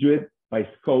if you do it by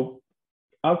scope,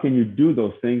 how can you do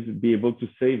those things and be able to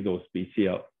save those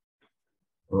PCL?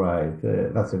 Right,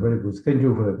 that's a very good. Thank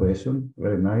you for the question.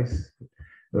 Very nice,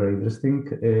 very interesting.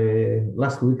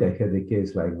 Last week I had a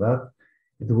case like that.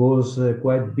 It was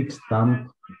quite big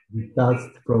stump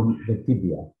detached from the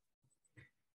tibia.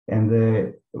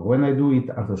 And when I do it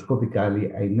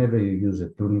arthroscopically, I never use a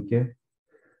tourniquet.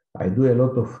 I do a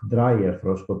lot of dry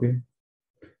arthroscopy.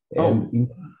 And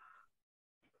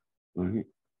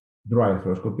dry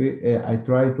arthroscopy, I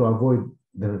try to avoid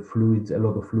the fluids, a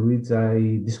lot of fluids.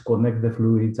 I disconnect the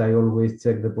fluids. I always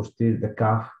check the posterior, the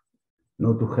cuff,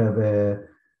 not to have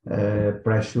a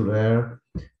pressure there.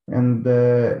 And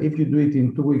if you do it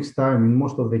in 2 weeks' time, in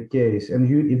most of the case, and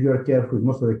if you are careful, in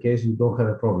most of the cases, you don't have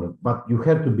a problem. But you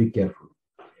have to be careful.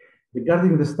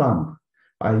 Regarding the stump,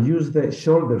 I use the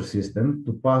shoulder system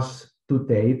to pass 2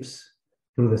 tapes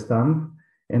through the stump,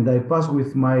 and I pass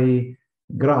with my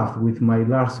graft, with my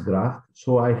LARS graft.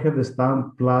 So I have the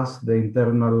stump plus the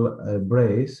internal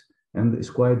brace, and it's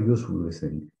quite useful, this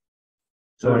thing.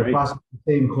 So I pass the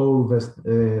same hole,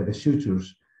 the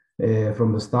sutures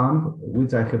from the stump,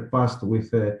 which I have passed with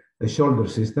the shoulder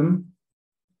system,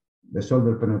 the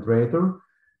shoulder penetrator,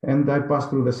 and I pass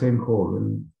through the same hole,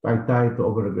 and I tie it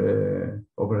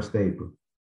over a staple.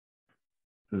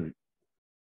 All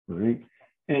right.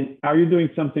 And are you doing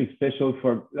something special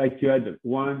for, like you had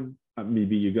one,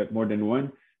 maybe you got more than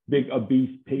one, big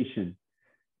obese patient?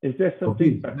 Is there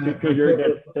something particular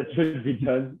that should be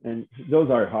done? And those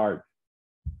are hard.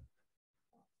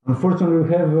 Unfortunately,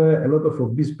 we have a lot of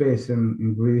obese patients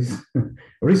in Greece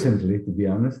recently, to be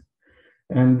honest.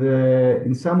 And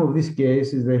in some of these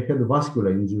cases, they had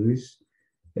vascular injuries.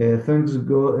 Thanks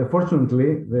God, fortunately,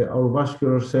 our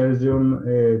vascular surgeon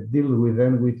deal with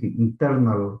them with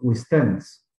internal, with stents,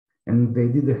 and they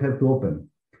didn't have to open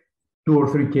 2 or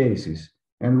 3 cases.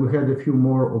 And we had a few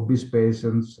more obese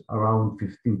patients, around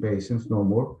 15 patients, no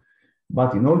more.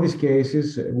 But in all these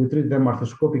cases, we treat them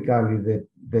arthroscopically,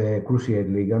 the cruciate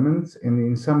ligaments, and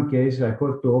in some cases, I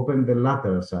have to open the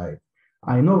lateral side.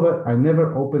 I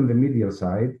never opened the medial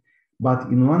side, but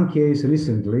in one case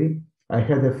recently, I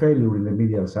had a failure in the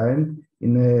medial side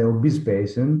in an obese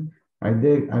patient,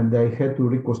 and I had to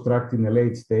reconstruct in a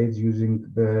late stage using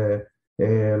the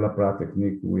LaPrade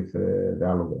technique with the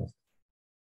allograft.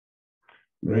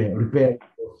 Repair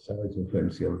both sides of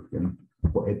MCL and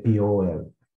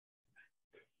POL.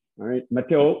 All right,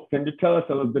 Matteo, can you tell us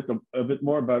a bit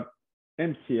more about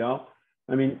MCL?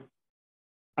 I mean,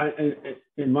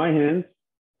 in my hands,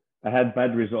 I had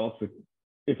bad results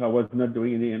if I was not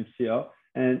doing any MCL.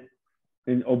 And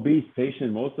in obese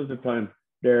patients, most of the time,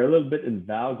 they're a little bit in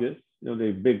valgus. You know, they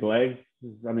have big legs.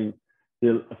 I mean,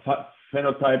 the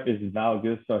phenotype is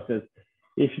valgus. So I said,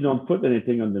 if you don't put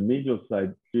anything on the medial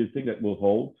side, do you think that will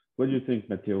hold? What do you think,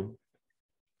 Matteo?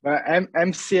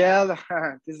 MCL,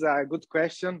 this is a good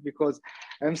question, because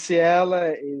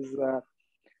MCL is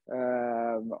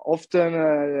often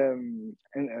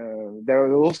there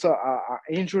are also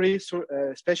injuries,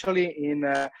 especially in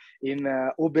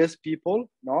obese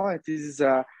people. No, it is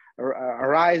a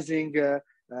rising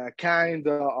kind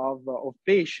of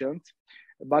patient,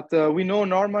 but we know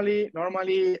normally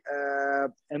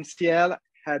MCL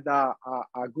had a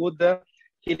good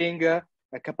healing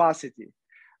capacity.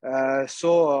 But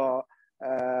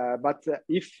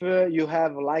if you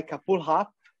have like a pull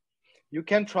up, you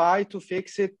can try to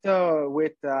fix it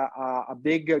with a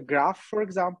big graft, for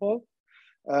example.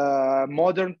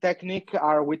 Modern technique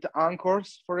are with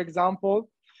anchors, for example.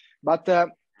 But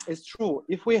it's true,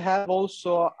 if we have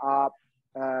also a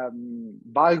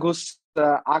valgus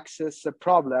access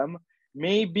problem,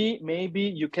 maybe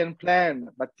you can plan,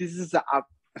 but this is a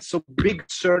so big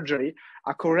surgery,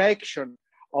 a correction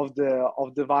of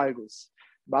the valgus.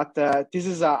 But this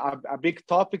is a big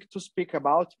topic to speak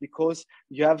about, because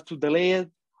you have to delay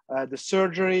the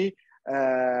surgery.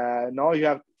 No, you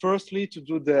have firstly to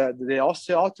do the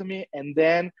osteotomy and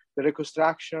then the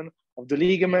reconstruction of the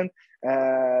ligament.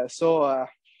 So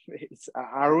it's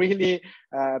a really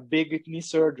big knee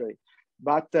surgery.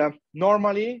 But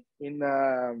normally, in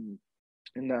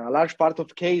a large part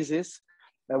of cases,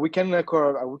 we can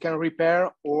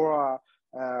repair or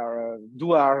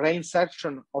do a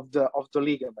reinsertion of the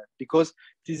ligament, because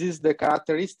this is the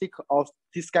characteristic of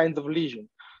this kind of lesion.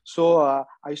 So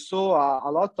I saw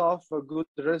a lot of good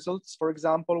results, for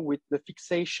example, with the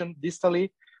fixation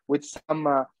distally with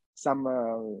some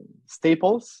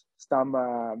staples,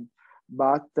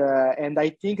 but and I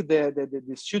think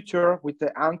the suture with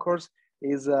the anchors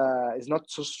is not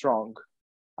so strong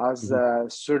as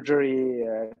surgery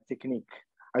technique.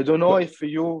 I don't know if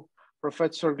you,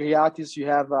 Professor GLIATIS, you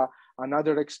have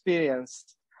another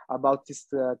experience about this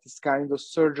kind of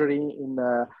surgery in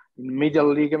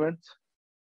medial ligament.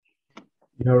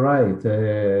 You're right.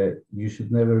 You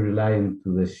should never rely on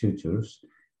the sutures.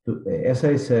 As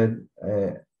I said,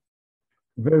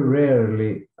 very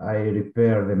rarely I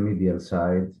repair the medial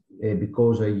side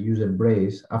because I use a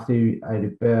brace. After I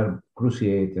repair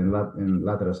cruciate and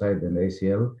lateral side and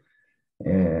ACL,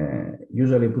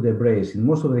 usually put a brace. In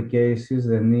most of the cases,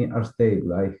 the knee are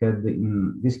stable. I had,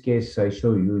 in this case I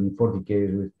show you, in 40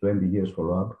 cases with 20 years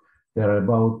follow-up, there are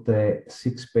about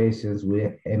 6 patients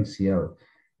with MCL,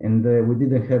 and we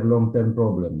didn't have long-term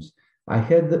problems. I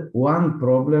had one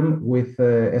problem with,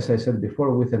 as I said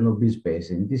before, with an obese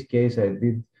patient. In this case, I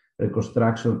did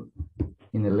reconstruction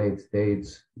in a late stage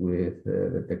with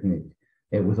the technique,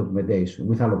 with augmentation,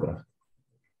 with allograft.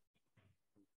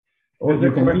 Or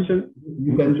you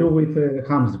can do with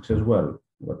hamstrings as well,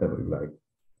 whatever you like.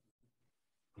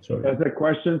 Sorry. There's a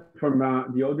question from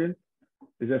the audience.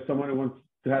 Is there someone who wants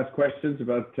to ask questions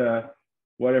about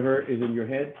whatever is in your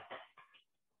head?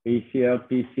 ACL,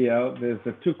 PCL. There's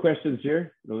 2 questions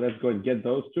here. So let's go and get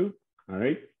those 2. All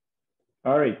right.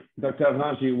 All right, Dr.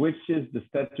 Avrangi, which is the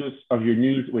status of your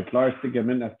knees with LARS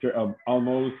ligament after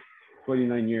almost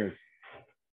 29 years?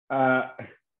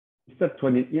 It's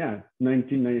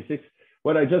 1996.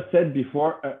 What I just said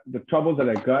before, the trouble that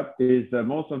I got is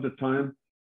most of the time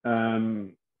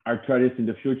arthritis in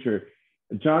the future.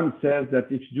 John says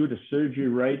that if you do the surgery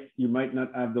right, you might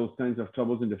not have those kinds of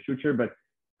troubles in the future, but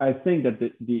I think that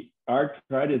the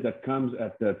arthritis that comes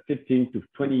at 15 to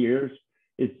 20 years,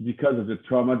 it's because of the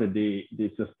trauma that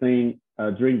they sustain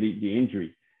during the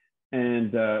injury.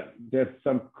 And there's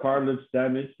some cartilage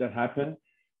damage that happened.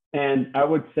 And I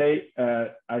would say,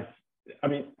 I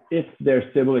mean, if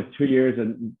they're stable at 2 years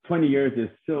and 20 years, they'll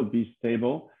still be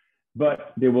stable,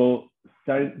 but they will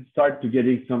start to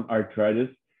getting some arthritis.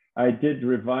 I did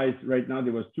revise, right now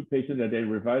there was 2 patients that I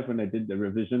revised when I did the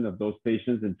revision of those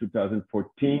patients in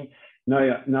 2014.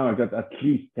 Now I got at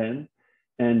least 10,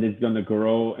 and it's gonna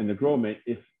grow and grow.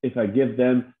 If I give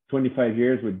them 25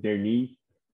 years with their knees,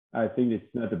 I think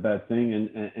it's not a bad thing,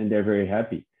 and they're very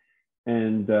happy.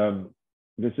 And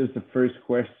this is the first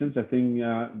question. I think,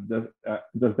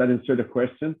 does that answer the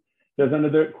question? There's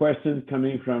another question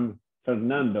coming from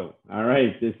Fernando. All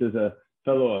right, this is a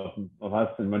fellow of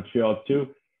us in Montreal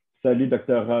too. Salut,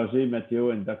 Dr. Roger,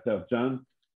 Matteo, and Dr. John.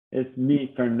 It's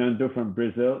me, Fernando from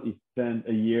Brazil. He spent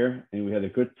a year and we had a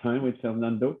good time with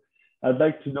Fernando. I'd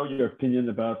like to know your opinion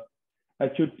about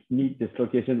acute knee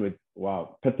dislocation with,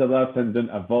 patellar tendon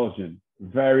avulsion.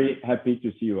 Very happy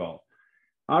to see you all.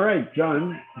 All right,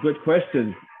 John, good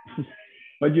question.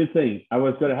 What do you think? I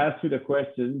was going to ask you the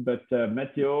question, but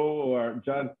Matteo or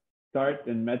John start,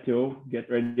 and Matteo, get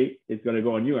ready. It's going to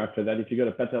go on you after that if you got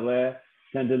a patellar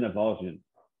tendon avulsion.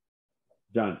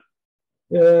 John.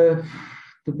 To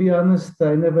be honest,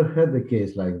 I never had a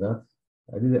case like that.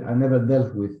 I never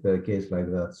dealt with a case like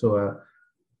that. So,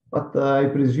 but I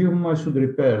presume I should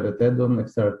repair the tendon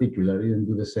extra-articularly and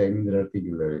do the same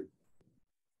intra-articularly.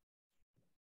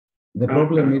 The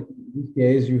problem is, in this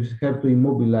case, you have to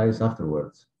immobilize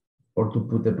afterwards or to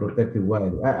put a protective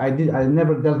wire. I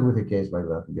never dealt with a case like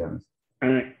that, to be honest.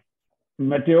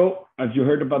 Matteo, have you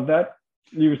heard about that?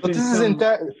 You've seen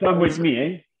some with me,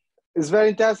 eh? It's very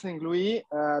interesting, Louis,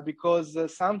 because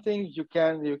something you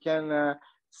can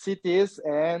see this,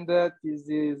 and this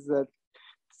is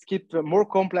keep more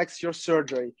complex your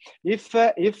surgery. If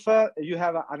you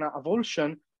have an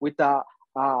avulsion with a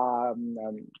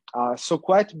so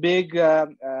quite big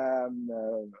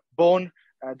bone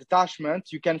detachment,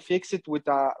 you can fix it with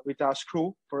a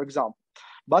screw, for example.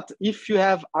 But if you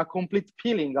have a complete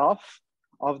peeling off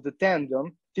of the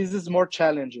tendon, this is more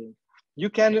challenging. You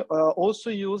can also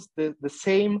use the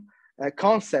same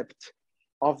concept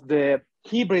of the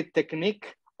hybrid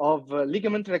technique of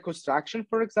ligament reconstruction,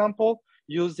 for example,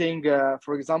 using,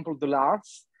 for example, the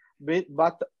LARS,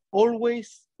 but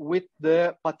always with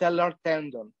the patellar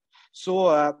tendon.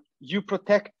 So you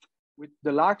protect with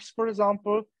the LARS, for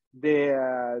example,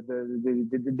 the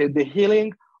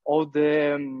healing of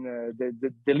the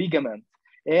ligament.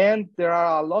 And there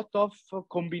are a lot of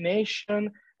combination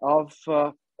of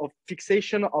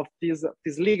fixation of this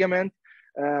ligament.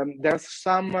 There's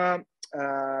some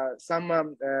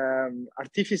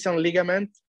artificial ligament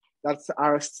that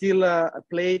are still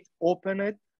plate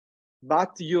opened,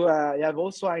 but you have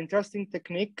also an interesting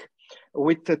technique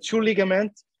with 2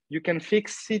 ligaments. You can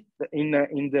fix it in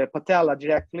the patella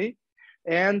directly,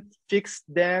 and fix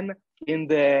then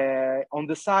on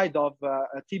the side of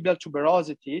tibial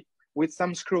tuberosity with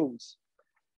some screws.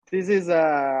 This is,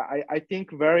 I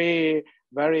think, very,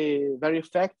 very, very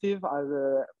effective.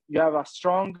 You have a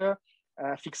strong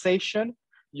fixation.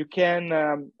 You can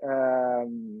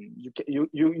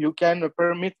you can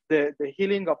permit the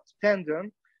healing of the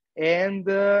tendon, and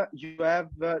you have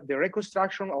the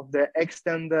reconstruction of the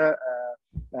extend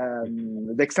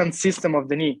system of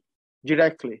the knee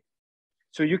directly.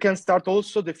 So you can start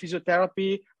also the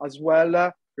physiotherapy as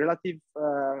well,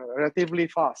 relatively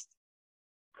fast.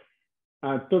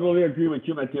 I totally agree with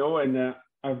you, Matteo. And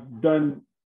I've done,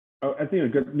 I think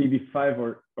I've got maybe 5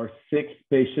 or 6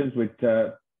 patients with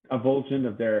avulsion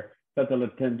of their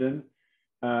patellar tendon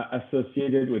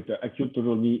associated with the acute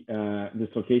total knee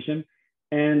dislocation.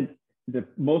 And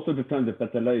most of the time the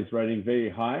patella is riding very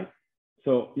high.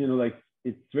 So, you know, like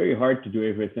it's very hard to do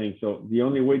everything. So the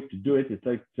only way to do it is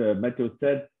like Matteo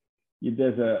said,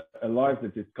 there's a LARS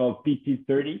that is called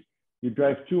PT30. You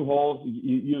drive 2 holes,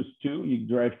 you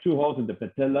drive 2 holes in the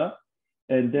patella,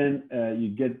 and then you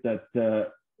get that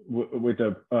with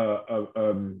a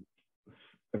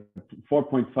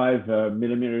 4.5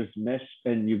 millimeters mesh,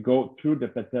 and you go through the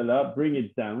patella, bring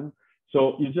it down.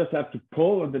 So you just have to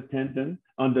pull on the tendon,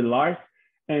 on the LARS,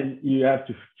 and you have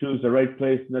to choose the right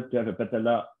place not to have a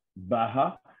patella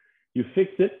baja. You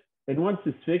fix it, and once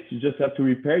it's fixed, you just have to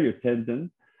repair your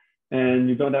tendon, and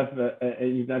you don't have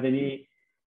any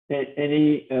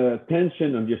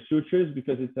tension on your sutures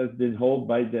because it has been held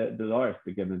by the LARS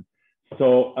ligament.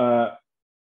 So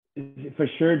for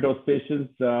sure, those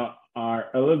patients are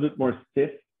a little bit more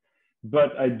stiff,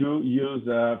 but I do use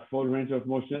full range of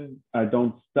motion. I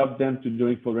don't stop them to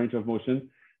doing full range of motion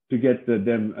to get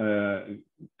them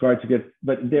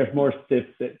but they're more stiff.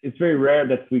 It's very rare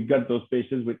that we got those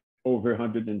patients with over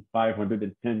 105,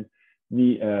 110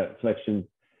 knee flexion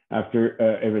after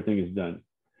everything is done.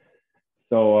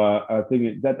 So I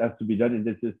think that has to be done, and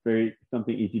this is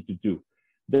something easy to do.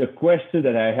 The question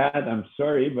that I had, I'm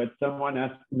sorry, but someone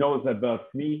knows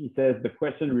about me. He says the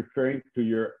question referring to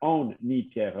your own knee,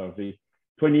 Pierre,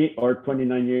 20 or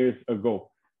 29 years ago.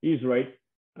 He's right.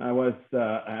 I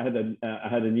had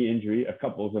a knee injury, a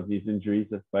couple of these injuries,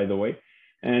 by the way,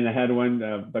 and I had one.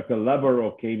 Dr.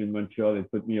 Laboro came in Montreal and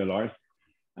put me a LARS,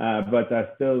 but I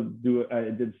still do. I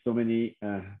did so many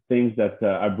things that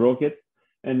I broke it,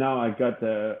 and now I got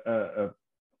a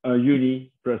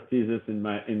uni prosthesis in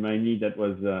my knee that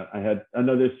was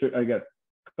I got a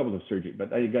couple of surgery,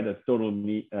 but I got a total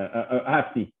knee, a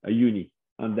half knee, a uni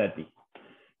on that knee.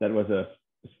 That was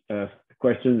a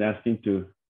question that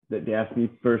they asked me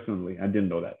personally. I didn't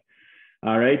know that.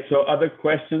 All right. So other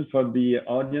questions for the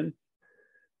audience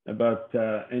about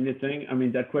anything? I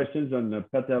mean, that questions on the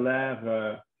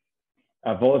patellar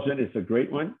avulsion is a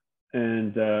great one,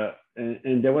 and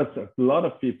there was a lot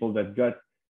of people that got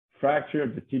fracture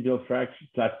of the tibial fracture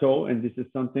plateau, and this is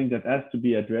something that has to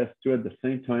be addressed too at the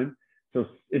same time. So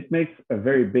it makes a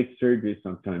very big surgery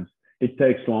sometimes. It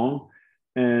takes long,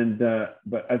 and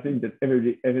but I think that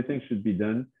everything should be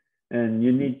done, and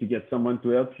you need to get someone to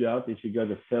help you out. If you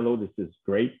got a fellow, this is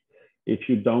great. If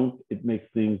you don't, it makes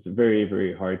things very,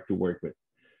 very hard to work with.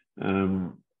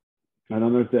 I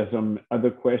don't know if there's some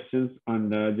other questions on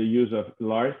the use of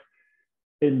LARS.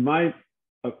 In my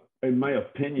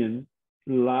opinion,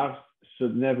 LARS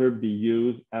should never be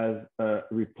used as a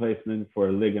replacement for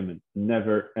a ligament.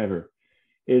 Never, ever.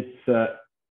 It's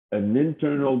an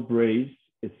internal brace.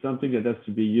 It's something that has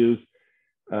to be used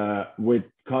with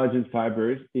collagen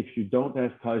fibers. If you don't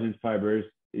have collagen fibers,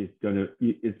 it's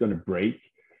gonna break.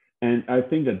 And I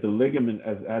think that the ligament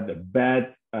has had a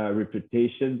bad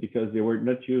reputation because they were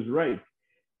not used right.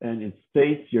 And in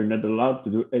States, you're not allowed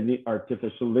to do any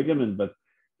artificial ligament, but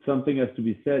something has to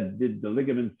be said. Did the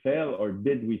ligament fail, or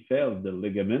did we fail the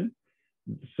ligament?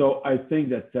 So I think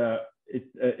that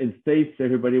in States,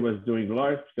 everybody was doing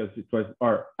LARS because it was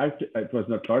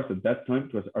not LARS at that time.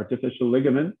 It was artificial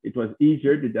ligament. It was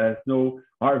easier. There's no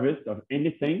harvest of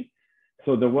anything.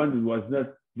 So the one who was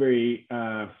not very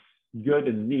good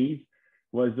in knees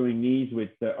was doing knees with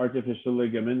artificial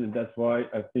ligament, and that's why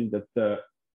I think that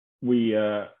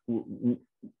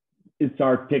it's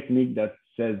our technique that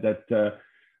says that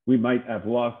we might have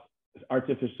lost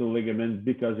artificial ligaments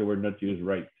because they were not used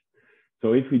right.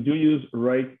 So if we do use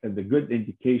right and the good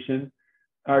indication,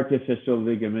 artificial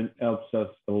ligament helps us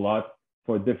a lot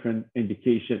for different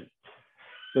indications.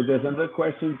 So there's another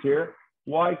question here.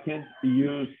 Why can't we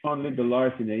use only the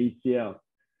LARS in the ACL?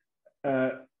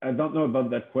 I don't know about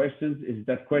that question. If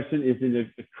that question is in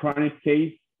a chronic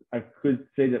case, I could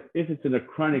say that if it's in a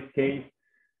chronic case,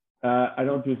 I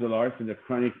don't use the LARS in the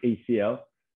chronic ACL.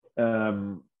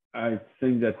 I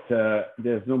think that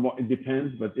there's no more, it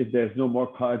depends, but if there's no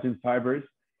more collagen fibers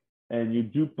and you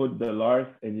do put the LARS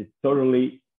and it's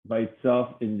totally by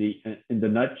itself in the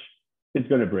notch, it's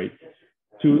going to break.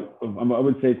 I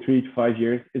would say 3 to 5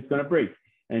 years, it's going to break.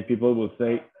 And people will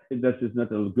say, this is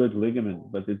not a good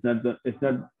ligament, but it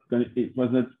was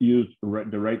not used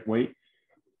the right way.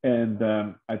 And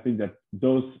I think that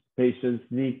those patients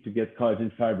need to get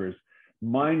collagen fibers.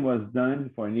 Mine was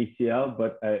done for an ACL,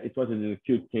 but it was an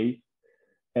acute case,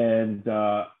 and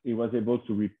he was able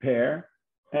to repair,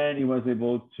 and he was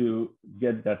able to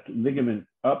get that ligament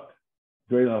up,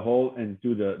 drill a hole, and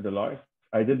do the LARS.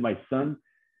 I did my son.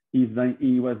 He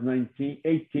was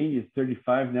 18, he's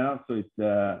 35 now, so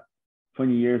it's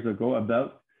 20 years ago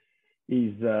about.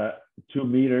 He's 2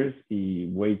 meters. He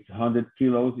weighs 100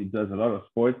 kilos. He does a lot of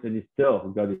sports, and he still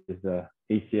got his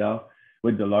ACL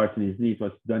with the LARS in his knee. It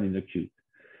was done in acute.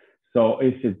 So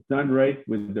if it's done right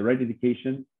with the right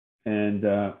education, and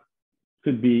it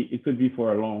could be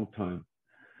for a long time.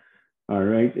 All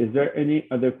right. Is there any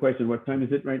other question? What time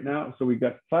is it right now? So we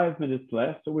got 5 minutes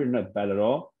left, so we're not bad at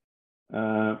all.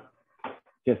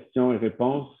 Questions et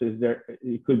réponses.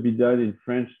 It could be done in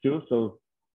French too. So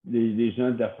les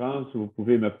gens de la France, vous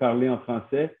pouvez me parler en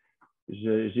français.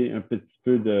 J'ai un petit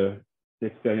peu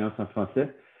d'expérience en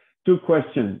français. 2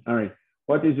 questions. All right.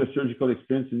 What is your surgical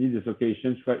experience in knee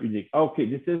dislocations? Quite unique. Okay,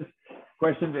 this is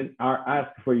questions that are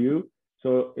asked for you.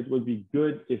 So it would be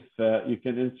good if you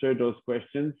can answer those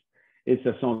questions. It's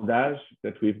a sondage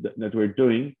that we're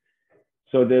doing.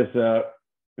 So there's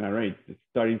all right, it's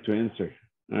starting to answer.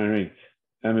 All right.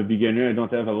 I'm a beginner. I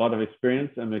don't have a lot of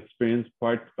experience. I'm experienced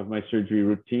part of my surgery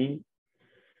routine.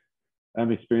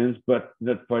 I'm experienced, but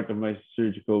not part of my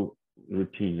surgical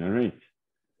routine. All right.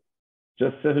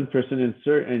 Just 7%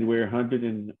 answer, and we're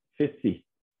 150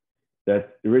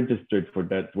 that registered for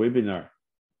that webinar.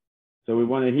 So we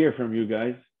want to hear from you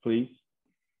guys, please.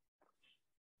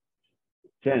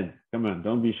 10, come on,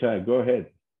 don't be shy, go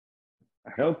ahead.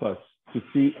 Help us to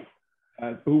see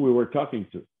who we were talking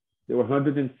to. There were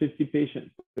 150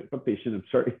 patients, I'm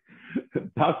sorry,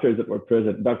 doctors that were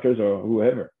present, doctors or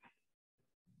whoever.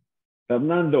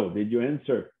 Fernando, did you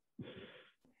answer?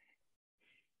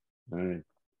 All right.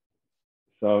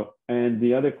 So, and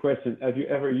the other question, have you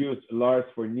ever used LARS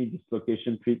for knee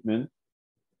dislocation treatment?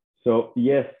 So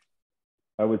yes,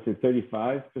 I would say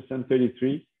 35%,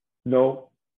 33, no,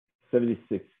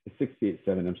 76,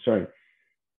 67, I'm sorry.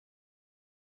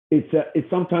 It's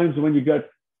sometimes when you got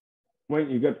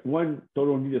one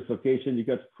total knee dislocation, you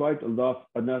got quite a lot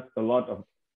of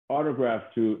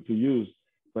autograft to use.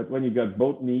 But when you got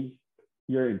both knees,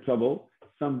 you're in trouble.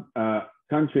 Some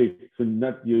countries could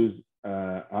not use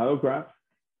allograft.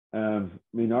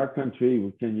 In our country,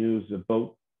 we can use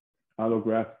both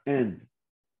allograft and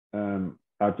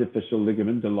artificial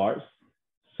ligament, the LARS.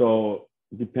 So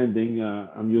depending,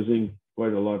 I'm using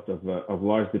quite a lot of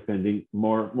LARS, depending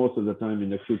most of the time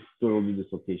in acute total knee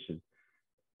dislocation.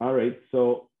 All right,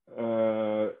 so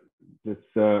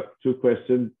that's 2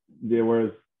 questions. There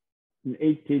was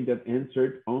 18 that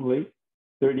answered only,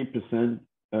 30%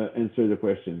 answered the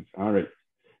questions. All right.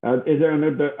 Is there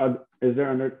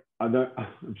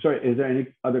any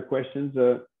other questions,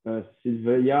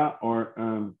 Sylvia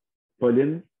or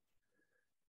Pauline?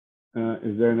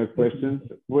 Is there any questions?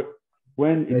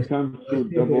 When it comes to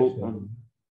double...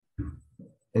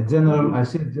 I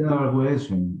see a general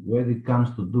question. When it comes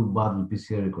to do bundle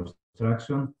PCL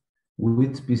reconstruction,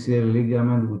 which PCL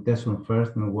ligament we test on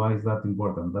first, and why is that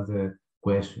important? That's a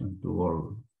question to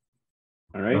all.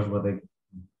 All right. That's what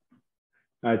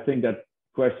I think that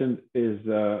question is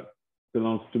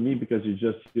belongs to me because you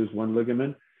just use one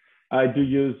ligament. I do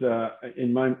use,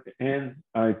 in my hand,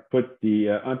 I put the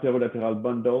anterolateral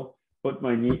bundle, put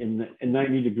my knee in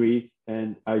 90 degrees,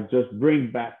 and I just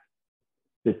bring back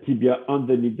the tibia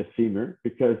underneath the femur,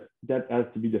 because that has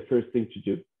to be the first thing to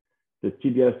do. The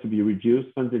tibia has to be reduced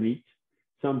underneath.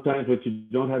 Sometimes what you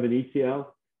don't have an ACL,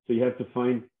 so you have to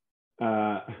find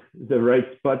the right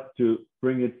spot to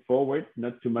bring it forward,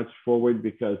 not too much forward,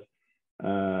 because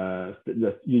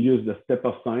you use the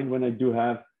step-off sign. When I do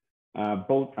have a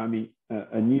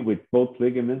knee with both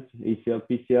ligaments, ACL,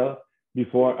 PCL,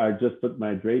 before I just put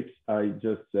my drapes, I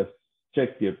just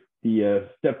check the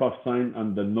step-off sign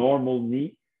on the normal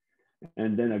knee,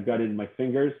 and then I got it in my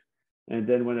fingers. And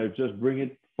then when I just bring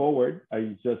it forward,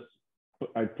 I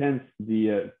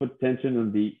put tension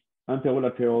on the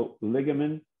anterolateral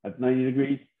ligament at 90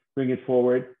 degrees, bring it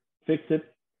forward, fix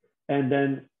it, and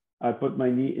then I put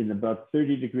my knee in about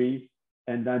 30 degrees,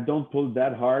 and I don't pull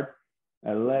that hard,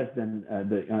 less than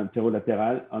the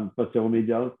anterolateral. On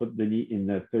posteromedial, put the knee in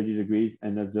 30 degrees,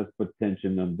 and I just put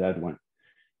tension on that one.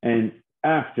 And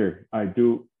after I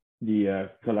do the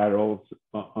collaterals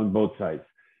on both sides,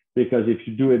 because if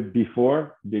you do it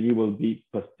before, the knee will be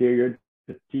posterior,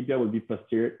 the tibia will be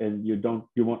posterior, and you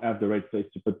won't have the right place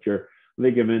to put your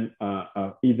ligament,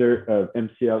 either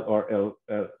MCL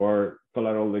or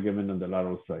collateral ligament on the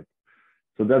lateral side.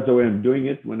 So that's the way I'm doing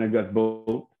it when I got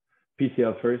both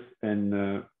PCL first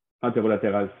and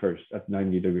anterolateral first at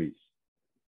 90 degrees.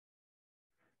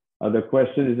 Other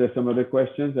questions? Is there some other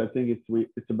questions? I think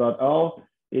it's about all.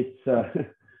 It's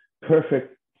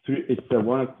perfect. It's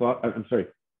 1 o'clock. I'm sorry.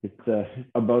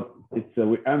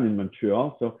 I'm in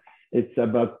Montreal, so it's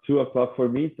about 2 o'clock for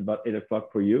me. It's about 8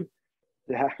 o'clock for you.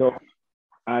 Yeah. So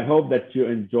I hope that you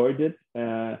enjoyed it.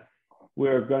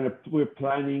 we're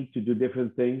planning to do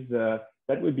different things.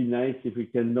 That would be nice if we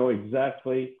can know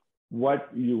exactly what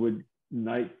you would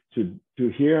like to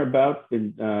hear about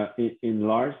in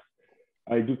LARS.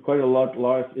 I do quite a lot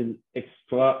LARS in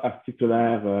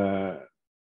extra-articulaire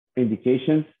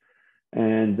indications,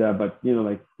 and but you know,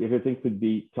 like everything could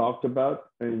be talked about,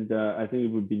 and I think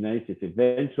it would be nice if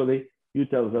eventually you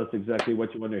tell us exactly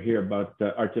what you want to hear about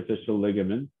artificial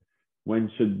ligament, when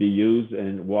should be used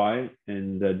and why,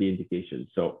 and the indications.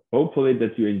 So hopefully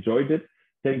that you enjoyed it.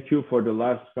 Thank you for the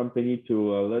last company to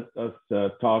let us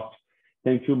talk.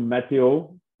 Thank you,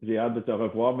 Matteo. J'ai hâte de te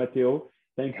revoir, Matteo.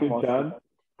 Thank you, John,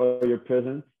 for your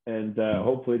presence, and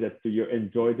hopefully that you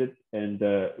enjoyed it and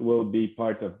will be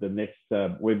part of the next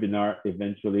webinar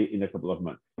eventually in a couple of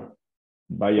months.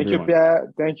 Bye, everyone. Thank you,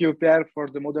 Pierre. Thank you, Pierre, for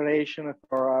the moderation,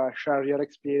 for sharing your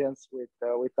experience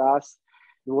with us.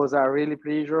 It was a really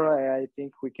pleasure. I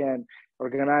think we can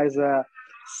organize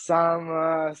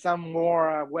some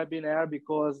more webinar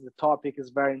because the topic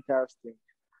is very interesting.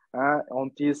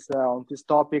 On this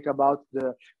topic about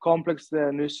the complex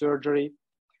knee surgery,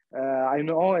 I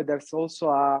know there's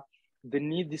also the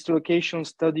knee dislocation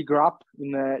study group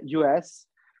in the US.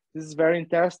 This is very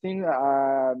interesting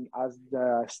as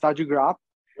the study group.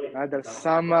 There's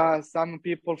some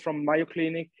people from Mayo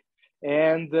Clinic,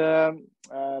 and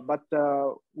but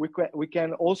we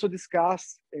can also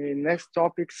discuss in next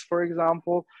topics, for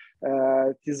example,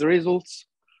 these results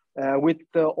with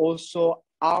also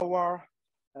our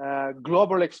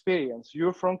global experience.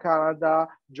 You're from Canada,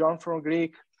 John from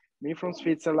Greek, me from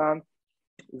Switzerland.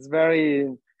 It's very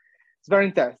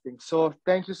interesting. So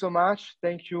thank you so much.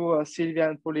 Thank you, Sylvia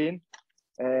and Pauline.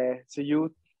 See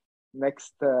you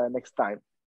next time.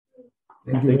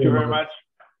 Thank you very much.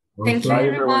 Thank you,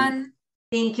 everyone.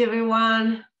 Thank you,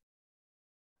 everyone.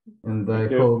 And I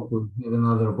hope we have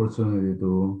another opportunity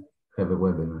to have a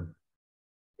webinar.